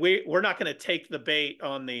 And we're not going to take the bait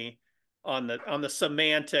on the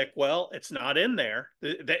semantic. Well, it's not in there.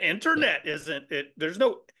 The internet isn't it. There's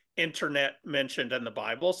no internet mentioned in the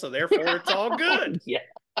Bible, so therefore it's all good.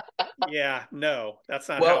 Yeah, no, that's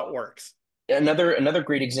not how it works. Another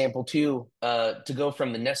great example too, to go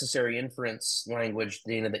from the necessary inference language,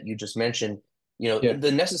 Dana, that you just mentioned,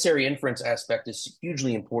 the necessary inference aspect is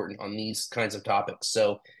hugely important on these kinds of topics.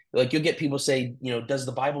 So like you'll get people say, does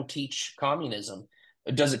the Bible teach communism?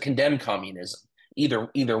 Does it condemn communism?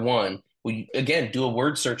 Either one. Well, again, do a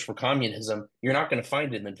word search for communism. You're not going to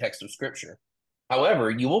find it in the text of Scripture. However,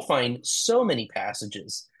 you will find so many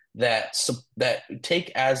passages that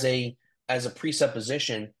take as a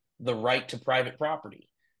presupposition the right to private property,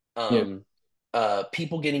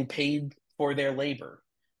 people getting paid for their labor,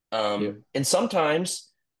 and sometimes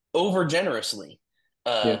over generously.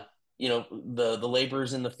 The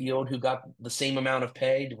laborers in the field who got the same amount of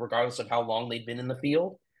pay regardless of how long they'd been in the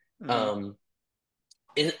field.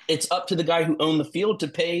 It's up to the guy who owned the field to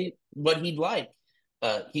pay what he'd like.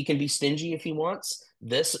 He can be stingy if he wants.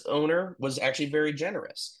 This owner was actually very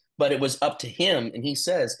generous, but it was up to him. And he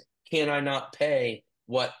says, can I not pay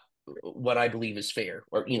what I believe is fair,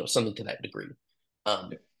 or, something to that degree.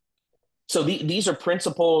 So these are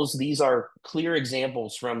principles. These are clear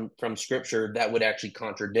examples from Scripture that would actually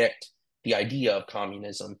contradict the idea of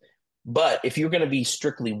communism. But if you're going to be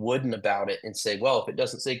strictly wooden about it and say, well, if it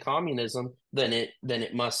doesn't say communism, then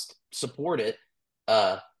it must support it.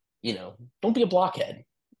 Don't be a blockhead.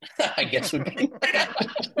 I guess would be.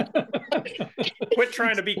 Quit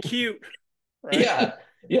trying to be cute. Right?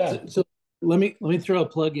 Yeah. So let me throw a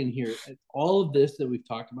plug in here. All of this that we've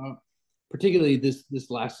talked about, particularly this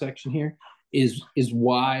last section here, is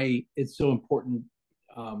why it's so important.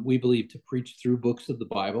 We believe to preach through books of the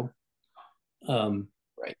Bible.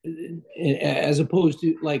 Right. As opposed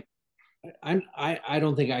to like, I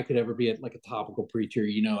don't think I could ever be like a topical preacher.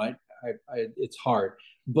 It's hard.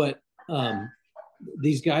 But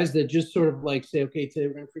these guys that just sort of like say, okay, today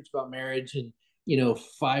we're going to preach about marriage and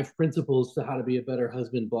 5 principles to how to be a better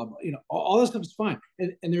husband, blah blah. All this stuff is fine,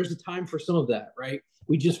 and there's a time for some of that, right?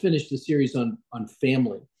 We just finished a series on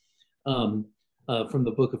family, from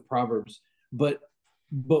the book of Proverbs, but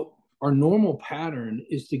our normal pattern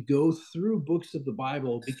is to go through books of the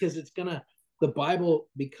Bible because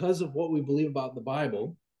because of what we believe about the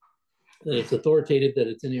Bible, that it's authoritative, that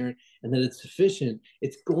it's inerrant, and that it's sufficient.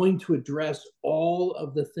 It's going to address all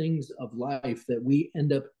of the things of life that we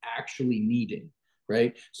end up actually needing,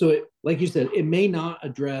 right? So like you said, it may not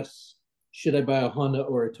address, should I buy a Honda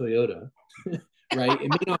or a Toyota, right?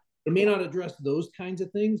 It may not address those kinds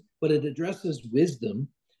of things, but it addresses wisdom.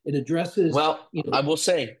 It addresses. Well, I will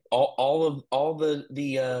say all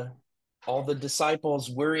the disciples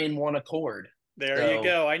were in one accord. There you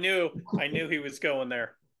go. I knew he was going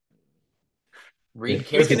there. Read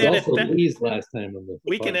carefully. We can edit that. Last time on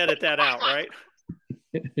we can edit that out, right?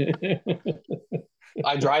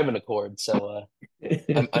 I drive an Accord, so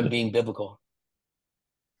I'm being biblical.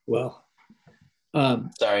 Well,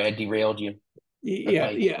 Sorry, I derailed you with yeah,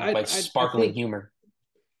 yeah. my I sparkling think humor.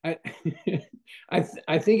 I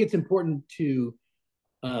I think it's important to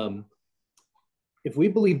um, if we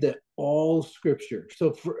believe that all Scripture.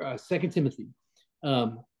 So for Second Timothy,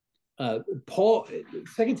 um, Paul,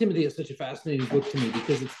 Second Timothy is such a fascinating book to me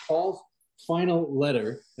because it's Paul's final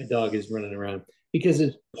letter. My dog is running around because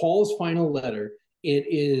it's Paul's final letter.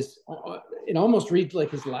 It almost reads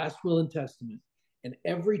like his last will and testament. And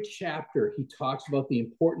every chapter he talks about the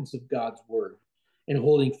importance of God's word and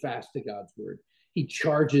holding fast to God's word. He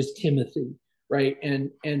charges Timothy, right?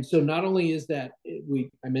 And so not only is that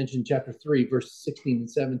I mentioned chapter 3, verses 16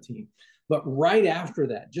 and 17, but right after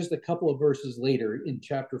that, just a couple of verses later in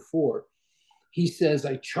chapter 4, he says,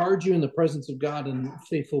 I charge you in the presence of God and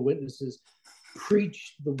faithful witnesses,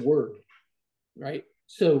 preach the word, right?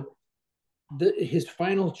 So his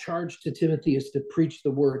final charge to Timothy is to preach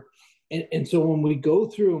the word. And so when we go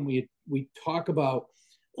through and we talk about,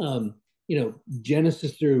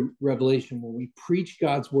 Genesis through Revelation, when we preach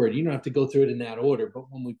God's word, you don't have to go through it in that order, but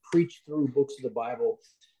when we preach through books of the Bible,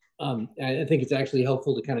 I think it's actually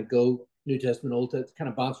helpful to kind of go New Testament, Old Testament, kind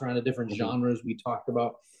of bounce around the different genres we talked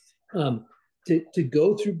about. To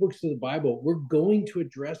go through books of the Bible, we're going to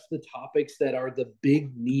address the topics that are the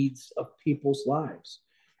big needs of people's lives.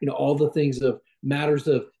 All the things of matters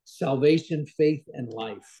of salvation, faith, and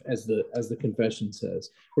life, as the confession says.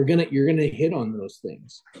 You're gonna hit on those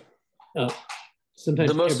things. Sometimes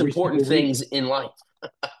the most important things in life.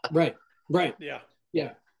 Right. Yeah.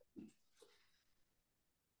 Yeah.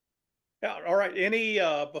 Yeah. All right. Any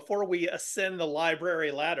before we ascend the library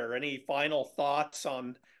ladder, any final thoughts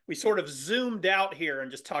on? We sort of zoomed out here and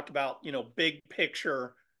just talked about big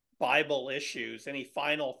picture Bible issues. Any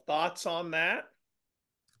final thoughts on that?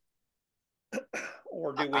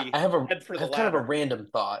 Or do we head for the ladder? Kind of a random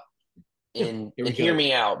thought, and hear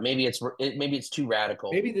me out. Maybe it's too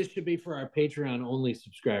radical. Maybe this should be for our Patreon only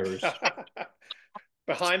subscribers.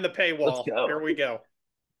 Behind the paywall. Here we go.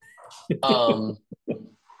 I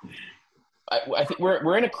think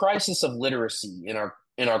we're in a crisis of literacy in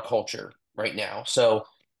our culture right now. So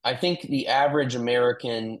I think the average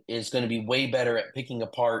American is going to be way better at picking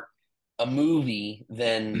apart a movie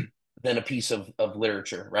than a piece of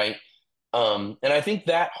literature, right? And I think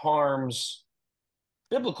that harms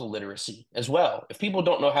biblical literacy as well. If people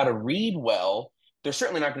don't know how to read well, they're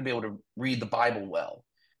certainly not going to be able to read the Bible well.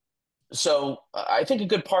 So I think a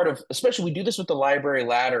good part of, especially we do this with the library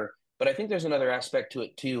ladder, but I think there's another aspect to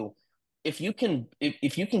it too. If you can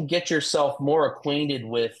get yourself more acquainted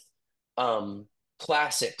with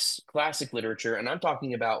classic literature, and I'm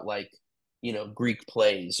talking about like Greek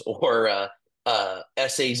plays or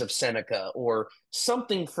essays of Seneca or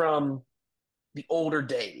something from the older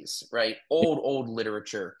days, right? Old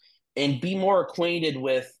literature, and be more acquainted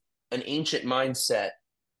with an ancient mindset,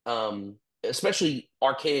 especially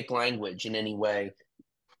archaic language in any way,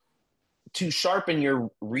 to sharpen your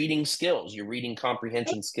reading skills, your reading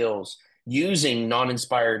comprehension skills, using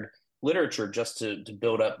non-inspired literature just to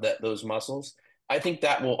build up those muscles. I think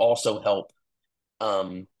that will also help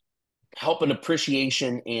an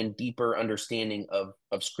appreciation and deeper understanding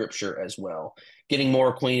of Scripture as well. Getting more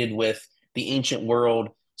acquainted with the ancient world,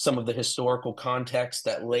 some of the historical context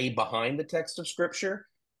that lay behind the text of Scripture,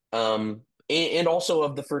 and also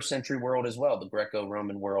of the first century world as well, the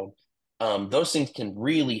Greco-Roman world. Those things can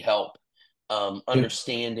really help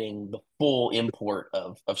understanding the full import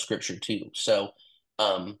of Scripture too. So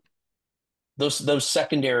those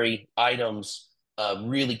secondary items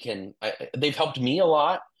really they've helped me a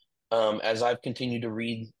lot as I've continued to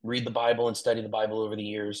read the Bible and study the Bible over the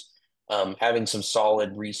years. Having some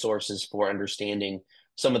solid resources for understanding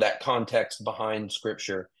some of that context behind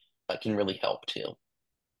Scripture can really help too.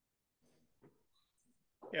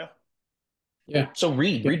 Yeah. So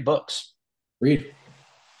read books. Read.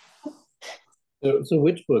 So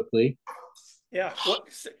which book, Lee? Yeah.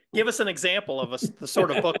 Give us an example of the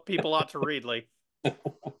sort of book people ought to read, Lee.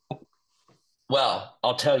 Well,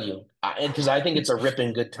 I'll tell you, because I think it's a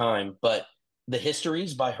ripping good time, but the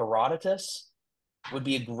Histories by Herodotus would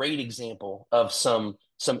be a great example of some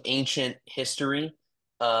ancient history,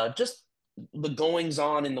 just the goings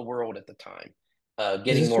on in the world at the time.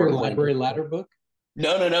 Getting more your library ladder book?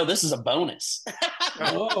 No. This is a bonus.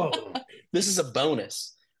 Oh, this is a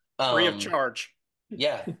bonus. Free of charge.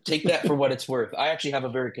 Yeah, take that for what it's worth. I actually have a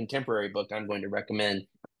very contemporary book I'm going to recommend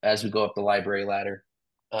as we go up the library ladder.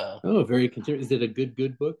 Very contemporary. Is it a good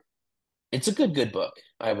book? It's a good book,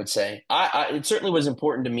 I would say. It certainly was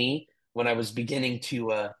important to me when I was beginning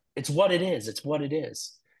to. It's what it is. It's what it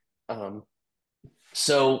is.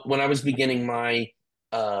 So when I was beginning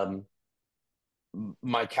um,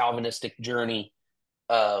 my Calvinistic journey,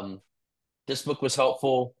 um, this book was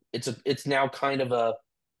helpful. It's now kind of a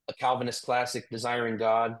Calvinist classic, Desiring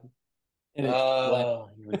God. And it's what? Oh,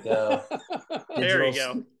 here we go. There Digital. you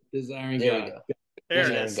go. Desiring There we God. go. There it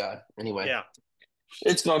Desiring is. God. Anyway, Yeah.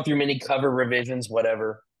 it's gone through many cover revisions,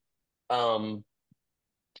 whatever. Um,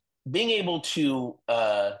 Being able to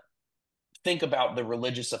think about the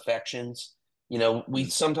religious affections, we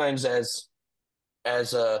sometimes as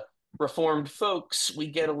reformed folks, we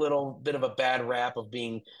get a little bit of a bad rap of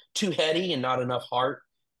being too heady and not enough heart.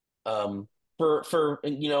 Um, I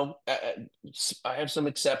have some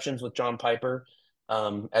exceptions with John Piper,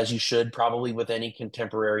 as you should probably with any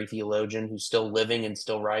contemporary theologian who's still living and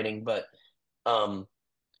still writing. Um,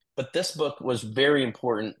 but this book was very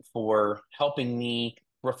important for helping me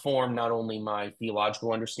reform not only my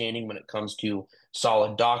theological understanding when it comes to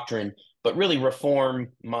solid doctrine, but really reform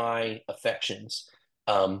my affections,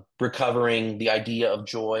 recovering the idea of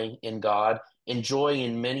joy in God and joy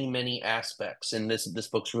in many, many aspects. And this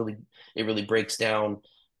book's really breaks down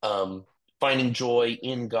finding joy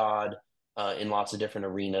in God in lots of different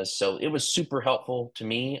arenas. So it was super helpful to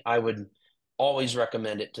me. I would always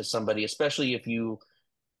recommend it to somebody, especially if you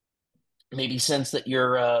maybe sense that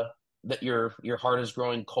your heart is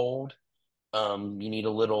growing cold. You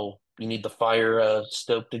need the fire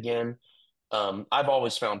stoked again. I've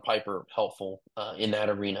always found Piper helpful in that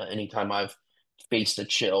arena anytime I've faced a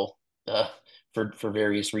chill for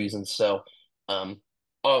various reasons. So um,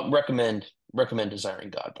 recommend Desiring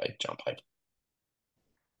God by John Piper.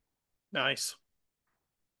 Nice.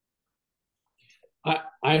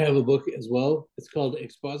 I have a book as well. It's called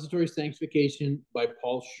Expository Sanctification by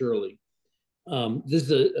Paul Shirley. This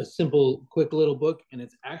is a simple, quick little book, and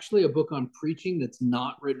it's actually a book on preaching that's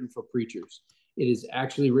not written for preachers. It is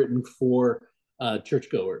actually written for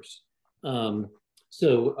churchgoers.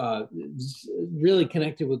 So it's really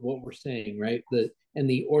connected with what we're saying, right? And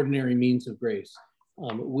the ordinary means of grace.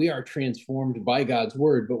 We are transformed by God's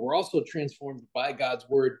word, but we're also transformed by God's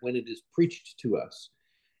word when it is preached to us.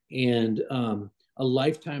 And a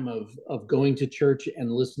lifetime of going to church and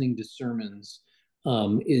listening to sermons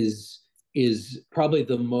is probably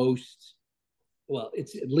the most, well,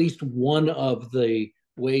 it's at least one of the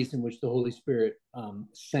ways in which the Holy Spirit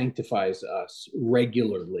sanctifies us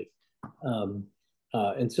regularly.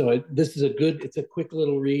 And so this is it's a quick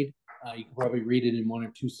little read. You can probably read it in 1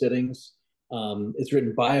 or 2 sittings. It's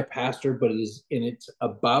written by a pastor, but it's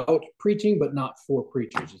about preaching, but not for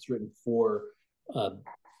preachers. It's written for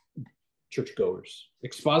churchgoers.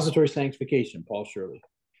 Expository Sanctification, Paul Shirley.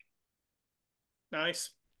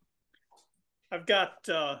 Nice. I've got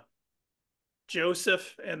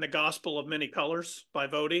Joseph and the Gospel of Many Colors by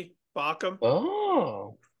Voddie Baucham.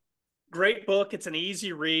 Oh, great book. It's an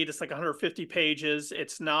easy read. It's like 150 pages.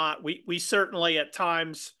 It's not, we certainly at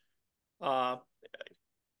times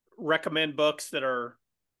recommend books that are,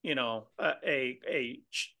 a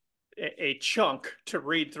chunk to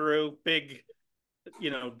read through, big,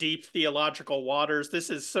 deep theological waters. This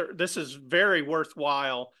is very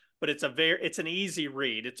worthwhile, but it's an easy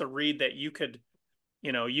read. It's a read that you could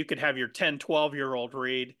have your 10, 12-year-old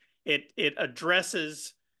read. It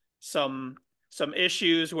addresses some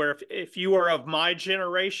issues where if you are of my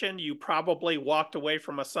generation, you probably walked away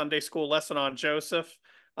from a Sunday school lesson on Joseph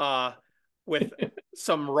with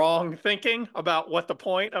some wrong thinking about what the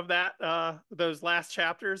point of those last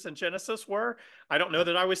chapters in Genesis were. I don't know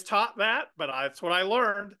that I was taught that, but that's what I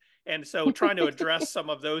learned. And so trying to address some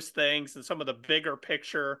of those things and some of the bigger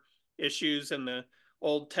picture issues in the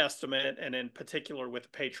Old Testament, and in particular with the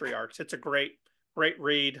patriarchs. It's a great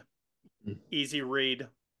read, easy read.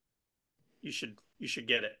 You should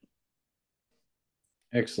get it.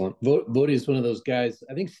 Excellent. Voddie is one of those guys.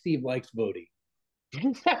 I think Steve likes Voddie.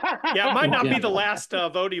 Yeah, it might not be the last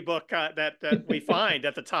Voddie book that we find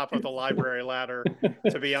at the top of the library ladder,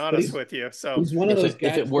 to be honest with you. So he's one of those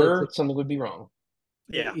guys. If it were, something would be wrong.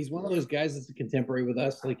 Yeah, he's one of those guys that's a contemporary with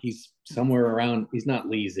us. Like he's somewhere around. He's not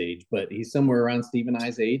Lee's age, but he's somewhere around Steve and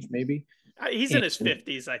I's age, maybe. He's in his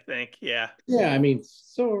 50s, I think. Yeah. Yeah, I mean,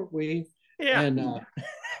 so are we. Yeah.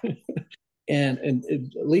 And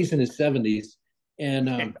at least in his 70s. And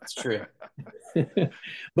that's true.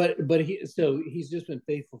 but he's just been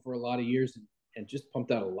faithful for a lot of years and just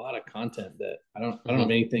pumped out a lot of content that I don't have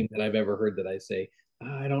anything that I've ever heard that I say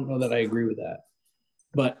I don't know that I agree with that.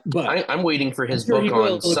 But I'm waiting for his book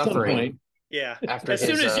on suffering. Yeah. As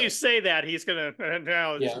soon as you say that, he's gonna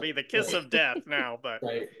be the kiss of death now. But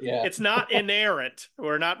it's not inerrant.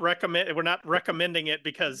 We're not recommending it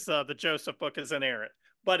because the Joseph book is inerrant,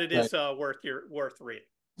 but it is worth reading.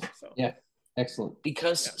 So yeah. Excellent.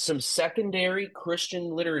 because Yeah. some secondary Christian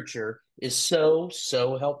literature is so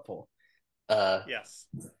helpful. Yes.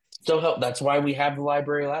 That's why we have the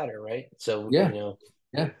library ladder, right? So Yeah.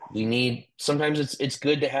 we need, sometimes it's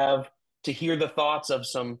good to hear the thoughts of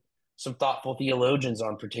some thoughtful theologians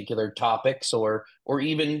on particular topics, or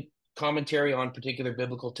even commentary on particular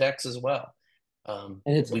biblical texts as well.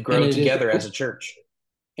 We grow together as a church,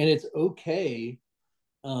 and it's okay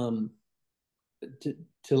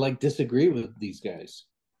to like disagree with these guys,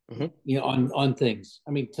 on things.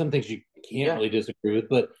 I mean, some things you can't really disagree with,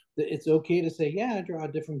 but it's okay to say, yeah, I draw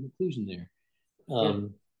a different conclusion there.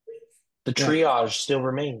 The triage still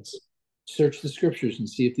remains. Search the scriptures and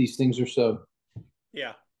see if these things are so.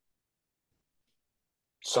 Yeah.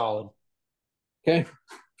 Solid. Okay.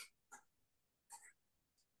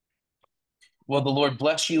 Well, the Lord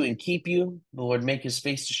bless you and keep you. The Lord make his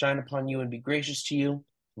face to shine upon you and be gracious to you.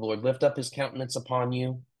 The Lord lift up his countenance upon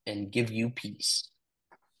you and give you peace.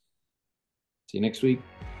 See you next week.